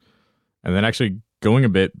 Yeah. And then actually going a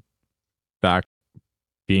bit back,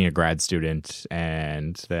 being a grad student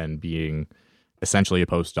and then being essentially a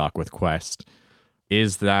postdoc with Quest,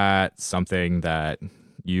 is that something that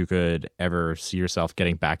you could ever see yourself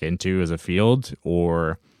getting back into as a field?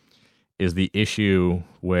 Or is the issue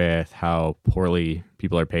with how poorly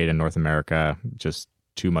people are paid in North America just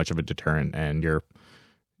too much of a deterrent, and you're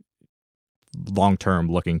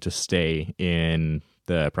long-term looking to stay in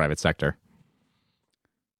the private sector?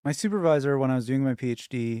 My supervisor, when I was doing my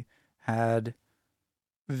PhD, had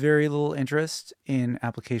very little interest in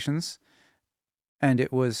applications. And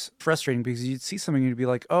it was frustrating because you'd see something and you'd be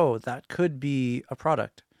like, oh, that could be a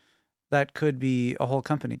product. That could be a whole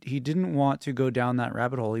company. He didn't want to go down that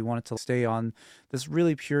rabbit hole. He wanted to stay on this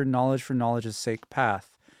really pure knowledge for knowledge's sake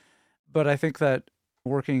path. But I think that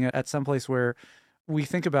working at some place where we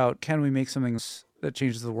think about, can we make something that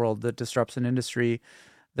changes the world, that disrupts an industry,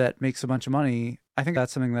 that makes a bunch of money, I think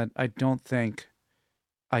that's something that I don't think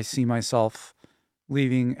I see myself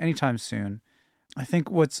leaving anytime soon. I think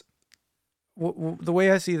the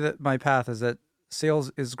way I see that my path is that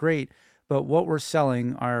sales is great, but what we're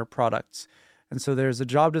selling are products. And so there's a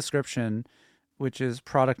job description, which is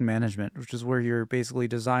product management, which is where you're basically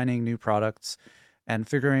designing new products and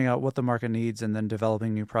figuring out what the market needs and then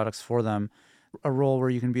developing new products for them. A role where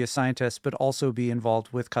you can be a scientist, but also be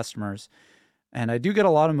involved with customers. And I do get a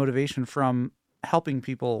lot of motivation from helping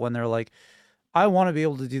people when they're like, I want to be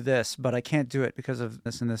able to do this, but I can't do it because of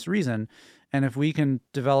this and this reason. And if we can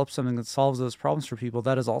develop something that solves those problems for people,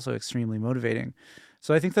 that is also extremely motivating.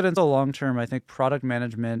 So I think that in the long term, I think product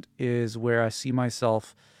management is where I see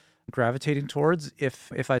myself gravitating towards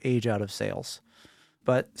if I age out of sales.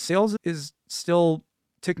 But sales is still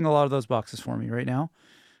ticking a lot of those boxes for me right now.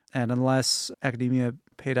 And unless academia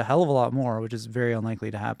paid a hell of a lot more, which is very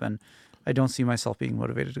unlikely to happen, I don't see myself being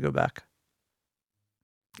motivated to go back.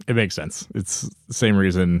 It makes sense. It's the same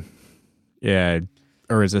reason, yeah,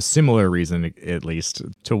 or is a similar reason, at least,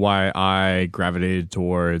 to why I gravitated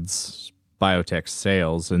towards biotech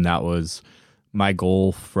sales. And that was my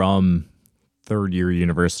goal from third year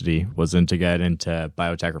university, wasn't to get into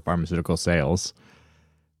biotech or pharmaceutical sales.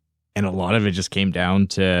 And a lot of it just came down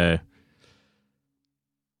to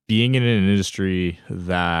being in an industry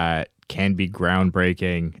that can be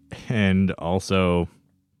groundbreaking and also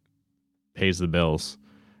pays the bills.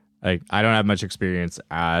 Like, I don't have much experience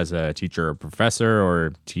as a teacher or professor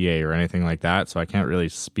or TA or anything like that, so I can't really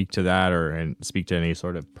speak to that and speak to any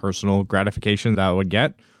sort of personal gratification that I would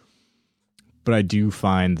get. But I do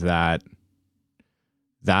find that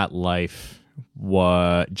that life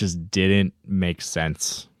just didn't make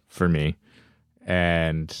sense for me.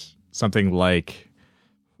 And something like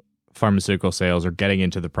pharmaceutical sales or getting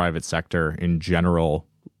into the private sector in general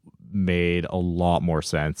made a lot more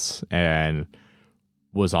sense and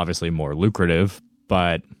was obviously more lucrative,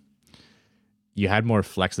 but you had more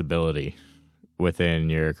flexibility within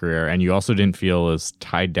your career, and you also didn't feel as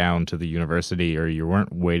tied down to the university, or you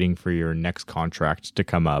weren't waiting for your next contract to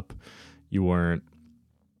come up. You weren't,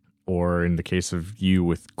 or in the case of you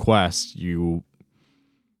with Quest, you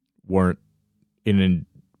weren't in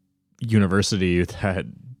a university that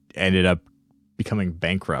ended up becoming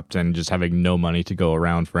bankrupt and just having no money to go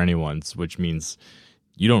around for anyone, which means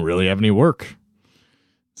you don't really have any work.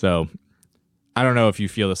 So I don't know if you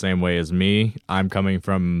feel the same way as me. I'm coming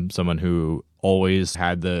from someone who always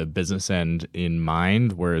had the business end in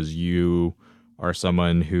mind, whereas you are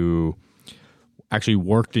someone who actually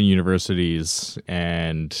worked in universities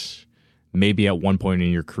and maybe at one point in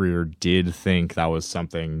your career did think that was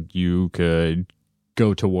something you could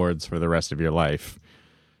go towards for the rest of your life.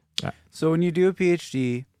 So when you do a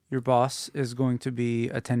PhD, your boss is going to be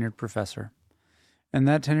a tenured professor. And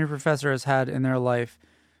that tenured professor has had in their life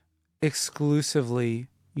exclusively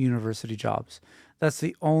university jobs. That's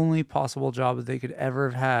the only possible job that they could ever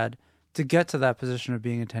have had to get to that position of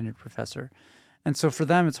being a tenured professor. And so for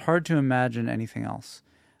them, it's hard to imagine anything else.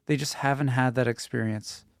 They just haven't had that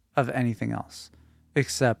experience of anything else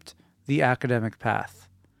except the academic path.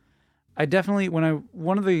 I definitely,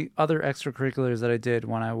 one of the other extracurriculars that I did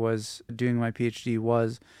when I was doing my PhD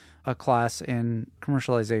was a class in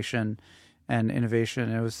commercialization and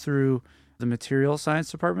innovation. It was through the material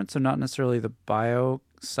science department, so not necessarily the bio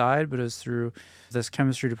side, but it was through this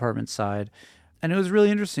chemistry department side. And it was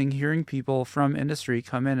really interesting hearing people from industry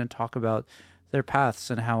come in and talk about their paths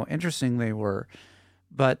and how interesting they were.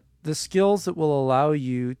 But the skills that will allow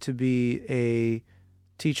you to be a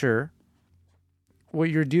teacher, what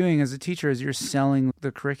you're doing as a teacher is you're selling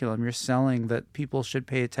the curriculum. You're selling that people should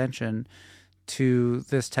pay attention to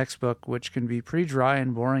this textbook, which can be pretty dry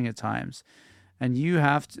and boring at times. And you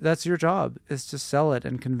have to, that's your job, is to sell it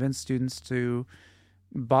and convince students to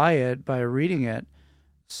buy it by reading it.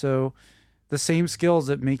 So the same skills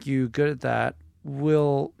that make you good at that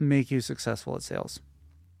will make you successful at sales.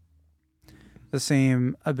 The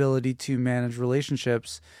same ability to manage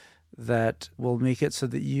relationships that will make it so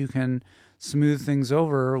that you can smooth things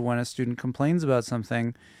over when a student complains about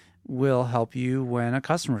something will help you when a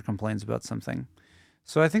customer complains about something.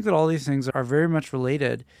 So I think that all these things are very much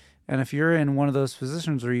related. And if you're in one of those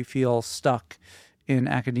positions where you feel stuck in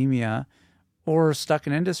academia or stuck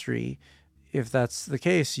in industry, if that's the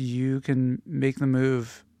case, you can make the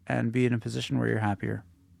move and be in a position where you're happier.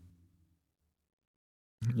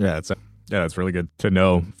 Yeah, it's really good to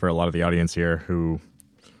know for a lot of the audience here who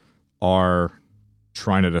are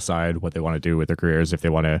trying to decide what they want to do with their careers, if they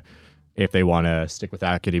want to stick with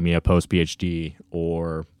academia post PhD,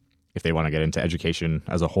 or if they want to get into education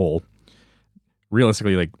as a whole.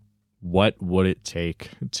 Realistically, like, what would it take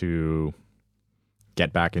to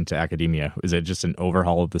get back into academia? Is it just an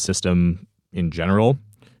overhaul of the system in general?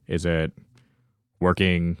 Is it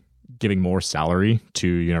giving more salary to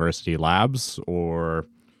university labs, or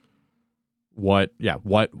what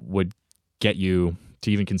would get you to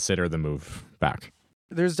even consider the move back?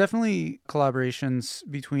 There's definitely collaborations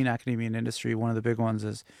between academia and industry. One of the big ones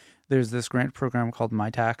is there's this grant program called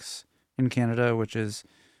MyTax in Canada, which is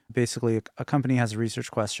basically a company has a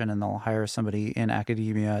research question and they'll hire somebody in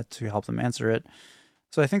academia to help them answer it.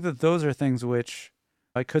 So I think that those are things which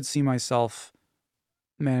I could see myself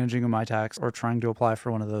managing a MyTax or trying to apply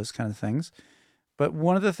for one of those kind of things. But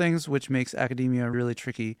one of the things which makes academia really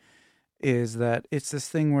tricky is that it's this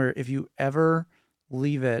thing where if you ever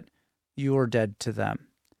leave it, you are dead to them.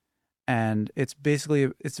 And it's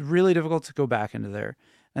really difficult to go back into there.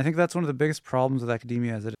 And I think that's one of the biggest problems with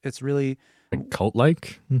academia is that it's really like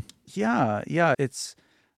cult-like. Yeah. It's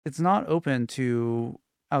not open to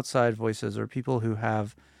outside voices or people who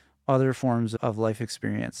have other forms of life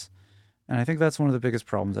experience. And I think that's one of the biggest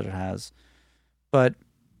problems that it has. But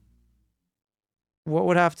what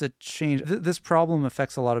would have to change? This problem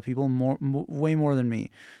affects a lot of people way more than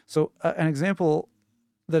me. So an example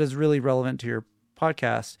that is really relevant to your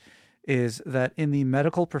podcast is that in the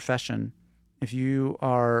medical profession, if you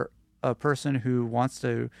are a person who wants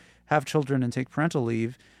to have children and take parental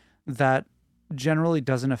leave, that generally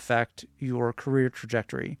doesn't affect your career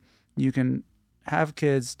trajectory. You can have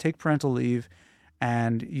kids, take parental leave,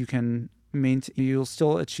 and you'll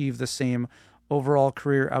still achieve the same overall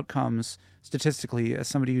career outcomes statistically as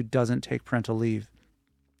somebody who doesn't take parental leave.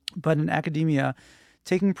 But in academia,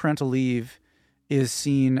 taking parental leave is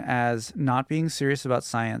seen as not being serious about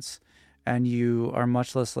science, and you are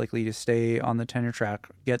much less likely to stay on the tenure track,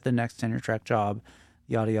 get the next tenure track job,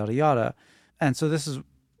 yada, yada, yada. And so this is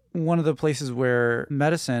one of the places where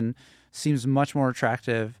medicine seems much more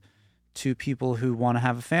attractive to people who want to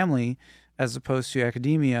have a family as opposed to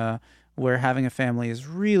academia, where having a family is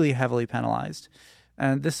really heavily penalized.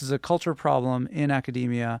 And this is a culture problem in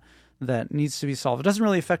academia that needs to be solved. It doesn't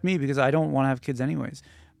really affect me because I don't want to have kids anyways,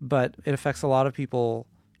 but it affects a lot of people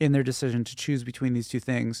in their decision to choose between these two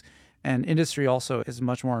things. And industry also is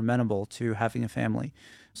much more amenable to having a family.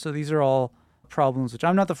 So these are all problems, which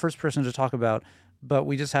I'm not the first person to talk about, but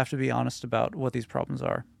we just have to be honest about what these problems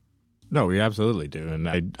are. No, we absolutely do. And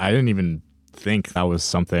I didn't even think that was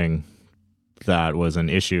something that was an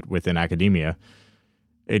issue within academia.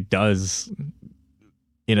 It does,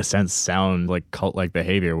 in a sense, sound like cult-like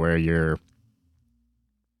behavior where you're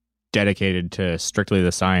dedicated to strictly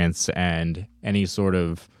the science and any sort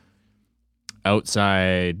of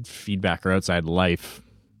outside feedback or outside life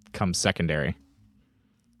comes secondary.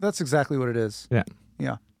 That's exactly what it is.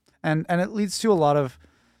 Yeah. And it leads to a lot of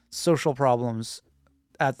social problems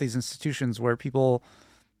at these institutions where people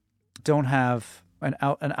don't have an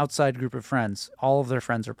outside group of friends. All of their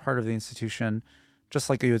friends are part of the institution,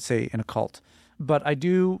 just like you would say in a cult. But I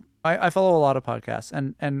follow a lot of podcasts,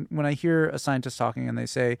 and when I hear a scientist talking and they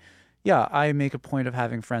say, yeah, I make a point of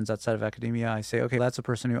having friends outside of academia, I say, okay, that's a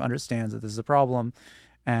person who understands that this is a problem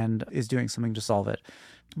and is doing something to solve it.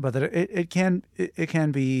 But that it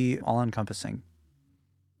can be all encompassing.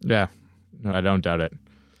 Yeah, no, I don't doubt it.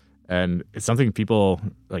 And it's something people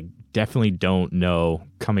definitely don't know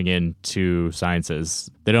coming into sciences.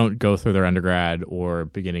 They don't go through their undergrad or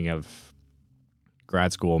beginning of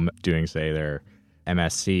grad school doing, say, their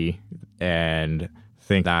MSc and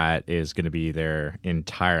think that is going to be their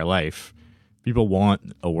entire life. People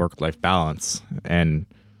want a work-life balance, and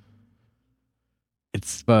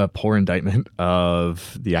it's a poor indictment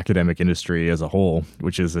of the academic industry as a whole,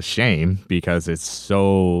 which is a shame because it's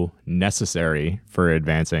so necessary for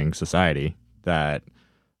advancing society that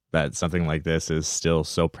something like this is still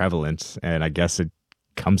so prevalent. And I guess it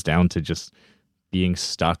comes down to just being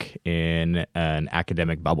stuck in an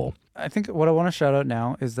academic bubble. I think what I want to shout out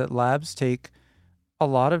now is that labs take a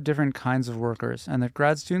lot of different kinds of workers, and that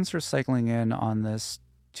grad students are cycling in on this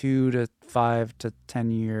 2 to 5 to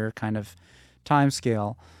 10 year kind of time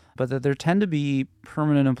scale, but that there tend to be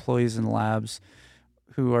permanent employees in labs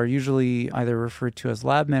who are usually either referred to as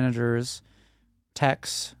lab managers,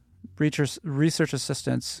 techs, research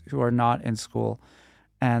assistants who are not in school,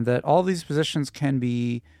 and that all these positions can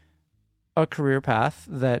be a career path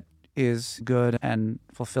that is good and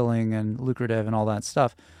fulfilling and lucrative and all that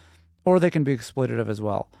stuff, or they can be exploitative as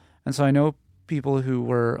well. And so I know people who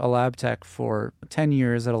were a lab tech for 10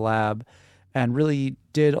 years at a lab and really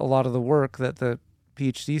did a lot of the work that the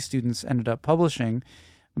PhD students ended up publishing,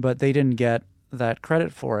 but they didn't get that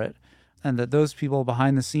credit for it. And that those people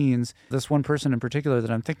behind the scenes, this one person in particular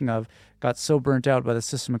that I'm thinking of, got so burnt out by the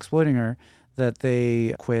system exploiting her that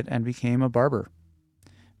they quit and became a barber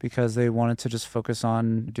because they wanted to just focus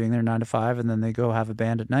on doing their 9 to 5, and then they go have a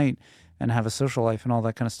band at night and have a social life and all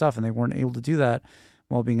that kind of stuff. And they weren't able to do that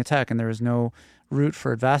while being a tech, and there was no route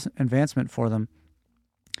for advancement for them.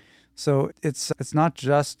 So it's not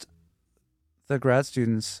just the grad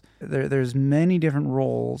students. There's many different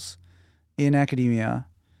roles in academia,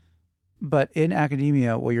 but in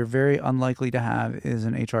academia, what you're very unlikely to have is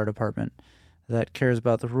an HR department that cares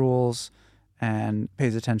about the rules and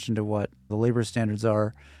pays attention to what the labor standards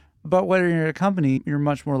are. But whether you're a company, you're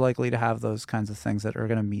much more likely to have those kinds of things that are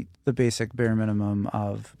going to meet the basic bare minimum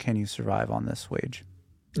of, can you survive on this wage?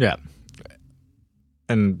 Yeah.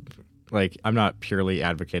 And like, I'm not purely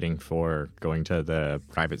advocating for going to the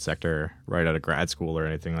private sector right out of grad school or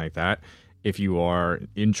anything like that. If you are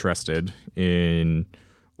interested in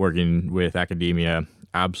working with academia,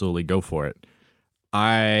 absolutely go for it.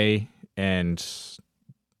 And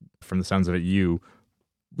from the sounds of it,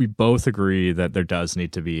 we both agree that there does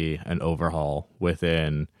need to be an overhaul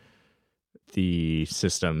within the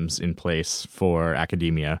systems in place for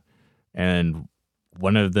academia. And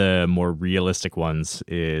one of the more realistic ones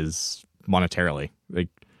is monetarily. Like,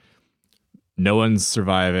 no one's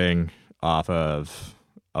surviving off of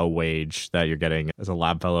a wage that you're getting as a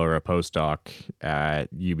lab fellow or a postdoc at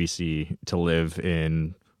UBC to live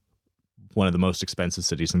in one of the most expensive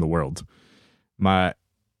cities in the world.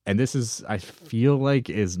 And this is, I feel like,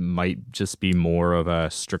 might just be more of a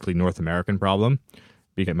strictly North American problem,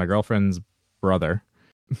 because my girlfriend's brother,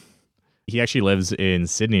 he actually lives in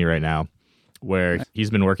Sydney right now, where he's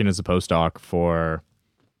been working as a postdoc for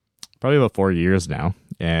probably about 4 years now,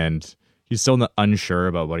 and he's still unsure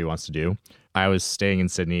about what he wants to do. I was staying in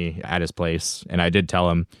Sydney at his place, and I did tell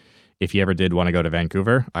him if he ever did want to go to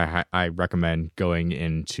Vancouver, I recommend going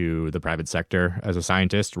into the private sector as a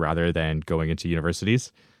scientist rather than going into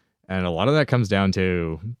universities. And a lot of that comes down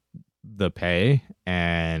to the pay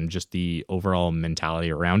and just the overall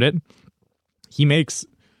mentality around it. He makes,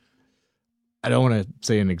 I don't want to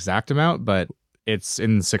say an exact amount, but it's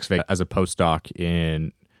in 6 figures as a postdoc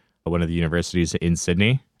in one of the universities in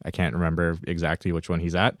Sydney. I can't remember exactly which one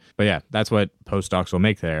he's at. But yeah, that's what postdocs will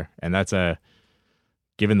make there. And that's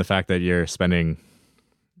given the fact that you're spending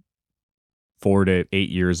 4 to 8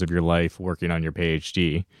 years of your life working on your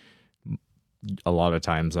PhD, a lot of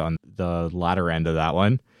times on the latter end of that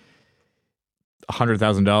one,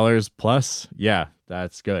 $100,000 plus, yeah,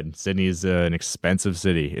 that's good. Sydney's an expensive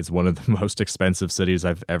city. It's one of the most expensive cities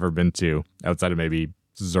I've ever been to, outside of maybe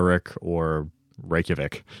Zurich or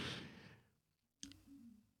Reykjavik.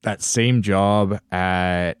 That same job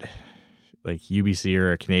at like UBC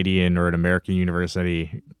or a Canadian or an American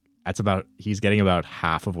university, he's getting about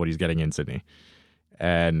half of what he's getting in Sydney.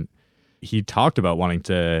 And he talked about wanting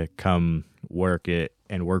to come work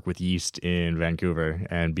with Yeast in Vancouver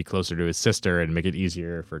and be closer to his sister and make it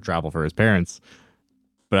easier for travel for his parents.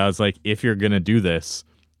 But I was like, if you're going to do this,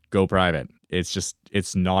 go private.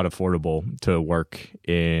 It's not affordable to work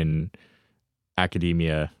in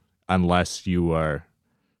academia unless you are.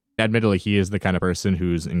 Admittedly, he is the kind of person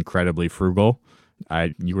who's incredibly frugal.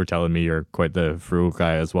 You were telling me you're quite the frugal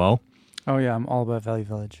guy as well. Oh yeah, I'm all about Value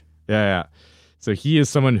Village. Yeah. So he is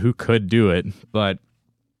someone who could do it, but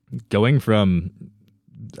going from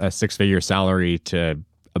a 6-figure salary to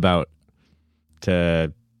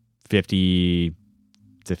 50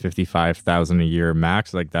 to 55,000 a year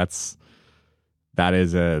max, like that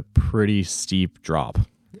is a pretty steep drop.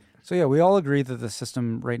 So yeah, we all agree that the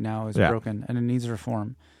system right now is Yeah. broken and it needs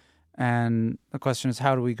reform. And the question is,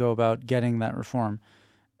 how do we go about getting that reform?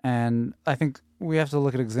 And I think we have to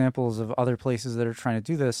look at examples of other places that are trying to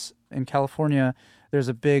do this. In California, there's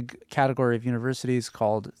a big category of universities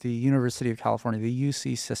called the University of California, the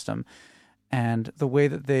UC system. And the way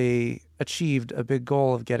that they achieved a big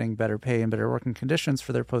goal of getting better pay and better working conditions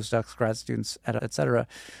for their postdocs, grad students, et cetera,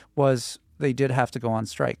 was they did have to go on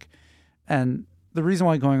strike. And the reason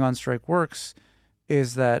why going on strike works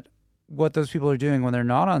is that what those people are doing when they're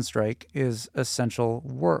not on strike is essential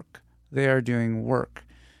work. They are doing work.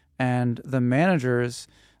 And the managers,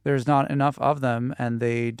 there's not enough of them, and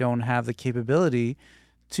they don't have the capability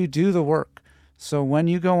to do the work. So when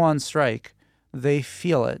you go on strike, they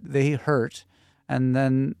feel it, they hurt, and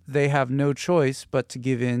then they have no choice but to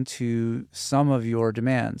give in to some of your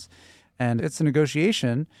demands. And it's a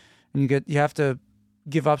negotiation, and you have to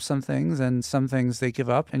give up some things, and some things they give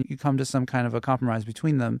up, and you come to some kind of a compromise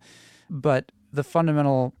between them. But the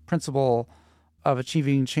fundamental principle of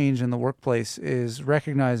achieving change in the workplace is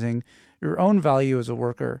recognizing your own value as a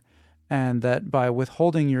worker, and that by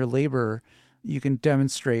withholding your labor, you can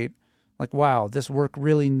demonstrate, like, wow, this work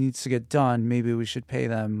really needs to get done. Maybe we should pay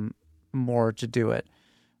them more to do it.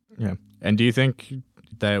 Yeah. And do you think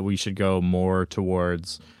that we should go more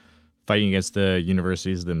towards fighting against the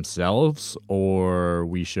universities themselves, or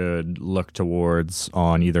we should look towards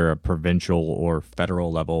on either a provincial or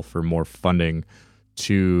federal level for more funding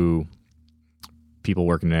to people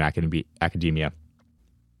working in academia?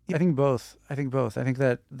 I think both. I think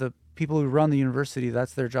that the people who run the university,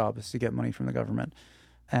 that's their job, is to get money from the government.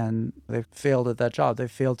 And they've failed at that job.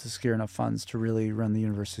 They've failed to secure enough funds to really run the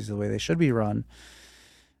universities the way they should be run.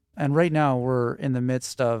 And right now we're in the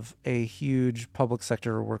midst of a huge public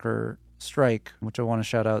sector worker strike, which I want to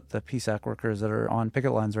shout out the PSAC workers that are on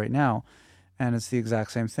picket lines right now. And it's the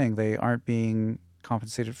exact same thing. They aren't being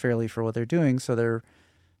compensated fairly for what they're doing. So they're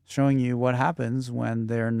showing you what happens when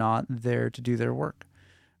they're not there to do their work.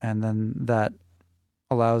 And then that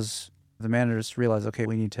allows the managers to realize, okay,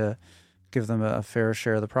 we need to give them a fair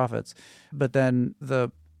share of the profits. But then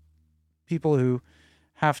the people who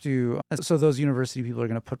have to, so those university people are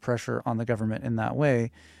going to put pressure on the government in that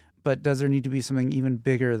way. But does there need to be something even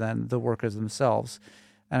bigger than the workers themselves?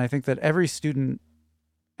 And I think that every student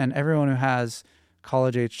and everyone who has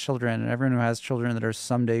college-age children and everyone who has children that are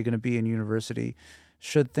someday going to be in university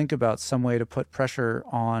should think about some way to put pressure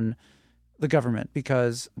on the government,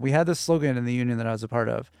 because we had this slogan in the union that I was a part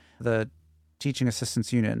of, the Teaching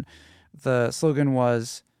Assistants Union. The slogan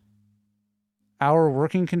was, our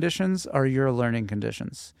working conditions are your learning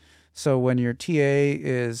conditions. So when your TA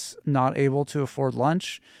is not able to afford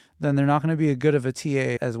lunch, then they're not going to be as good of a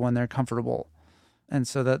TA as when they're comfortable. And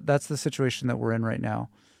so that's the situation that we're in right now,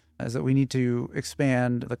 is that we need to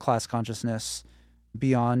expand the class consciousness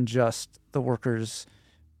beyond just the workers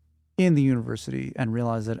in the university and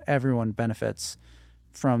realize that everyone benefits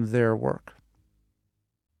from their work.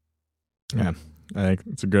 Yeah, I think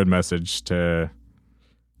it's a good message to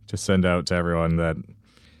send out to everyone, that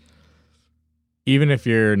even if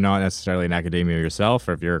you're not necessarily in academia yourself,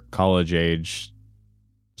 or if you're a college age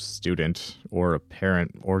student or a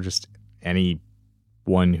parent or just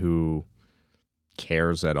anyone who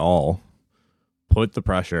cares at all, put the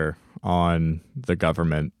pressure on the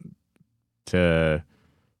government to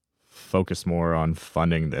focus more on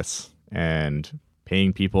funding this and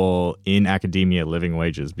paying people in academia living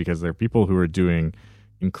wages, because they're people who are doing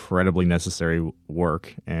incredibly necessary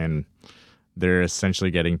work, and they're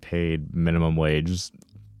essentially getting paid minimum wage,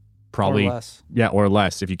 probably or less. Yeah, or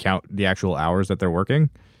less if you count the actual hours that they're working.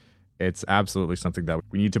 It's absolutely something that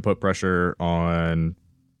we need to put pressure on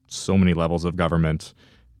so many levels of government.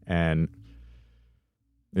 And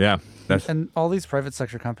yeah, and all these private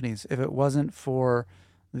sector companies, if it wasn't for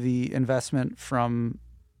the investment from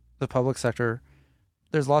the public sector,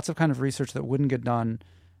 there's lots of kind of research that wouldn't get done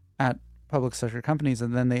at public sector companies,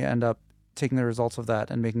 and then they end up taking the results of that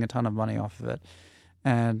and making a ton of money off of it.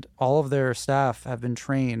 And all of their staff have been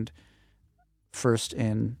trained first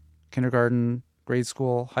in kindergarten, grade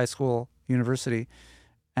school, high school, university,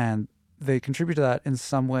 and they contribute to that in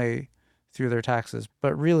some way through their taxes.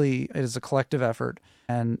 But really, it is a collective effort,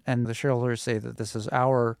 and the shareholders say that this is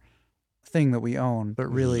our thing that we own, but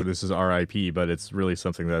really this is our IP, but it's really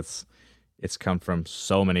something it's come from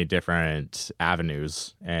so many different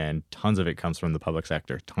avenues, and tons of it comes from the public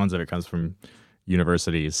sector, tons of it comes from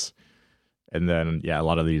universities, and then a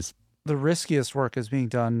lot of these. The riskiest work is being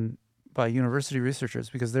done by university researchers,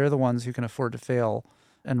 because they're the ones who can afford to fail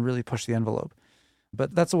and really push the envelope.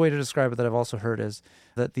 But that's a way to describe it that I've also heard, is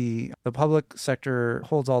that the public sector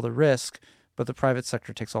holds all the risk, but the private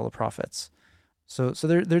sector takes all the profits. So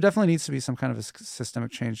there definitely needs to be some kind of a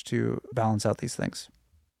systemic change to balance out these things.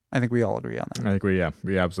 I think we all agree on that. I think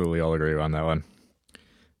we absolutely all agree on that one.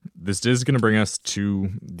 This is going to bring us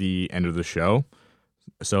to the end of the show.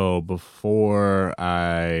 So before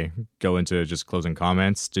I go into just closing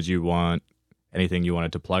comments, did you want anything you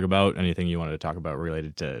wanted to plug about? Anything you wanted to talk about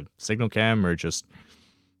related to SignalCam, or just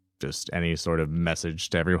any sort of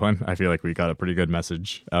message to everyone? I feel like we got a pretty good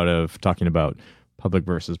message out of talking about public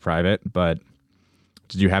versus private, but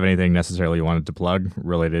did you have anything necessarily you wanted to plug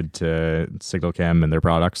related to SignalCam and their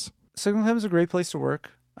products? SignalCam is a great place to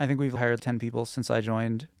work. I think we've hired 10 people since I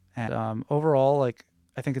joined. And overall, like,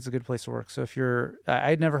 I think it's a good place to work. So if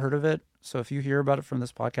I'd never heard of it. So if you hear about it from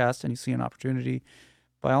this podcast and you see an opportunity,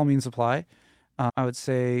 by all means apply. I would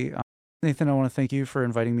say, Nathan, I want to thank you for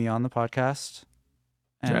inviting me on the podcast.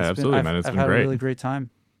 And yeah, absolutely, man. It's been great. I've had a really great time.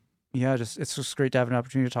 Yeah, it's just great to have an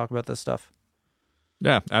opportunity to talk about this stuff.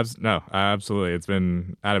 Yeah, absolutely. It's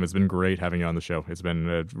been great having you on the show. It's been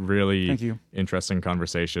a really interesting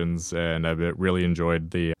conversations, and I've really enjoyed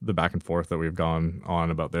the back and forth that we've gone on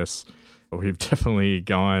about this. We've definitely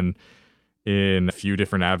gone in a few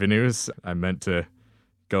different avenues. I meant to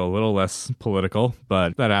go a little less political,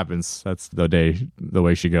 but that happens. That's the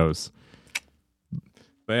way she goes.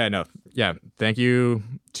 But thank you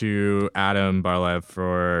to Adam Barlev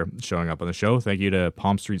for showing up on the show. Thank you to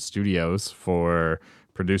Palm Street Studios for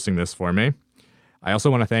producing this for me. I also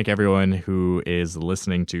want to thank everyone who is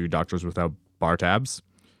listening to Doctors Without Bar Tabs.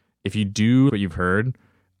 If you do what you've heard,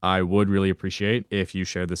 I would really appreciate if you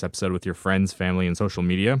share this episode with your friends, family, and social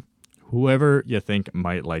media. Whoever you think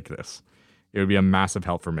might like this. It would be a massive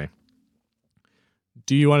help for me.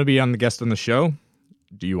 Do you want to be on the guest on the show?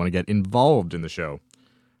 Do you want to get involved in the show?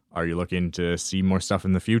 Are you looking to see more stuff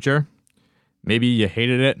in the future? Maybe you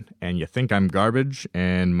hated it and you think I'm garbage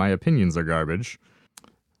and my opinions are garbage.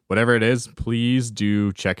 Whatever it is, please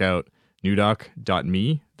do check out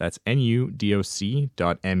nudoc.me. That's nudoc.me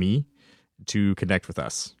to connect with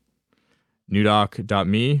us.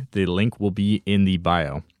 nudoc.me. The link will be in the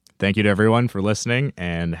bio. Thank you to everyone for listening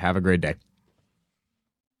and have a great day.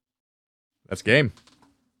 That's game.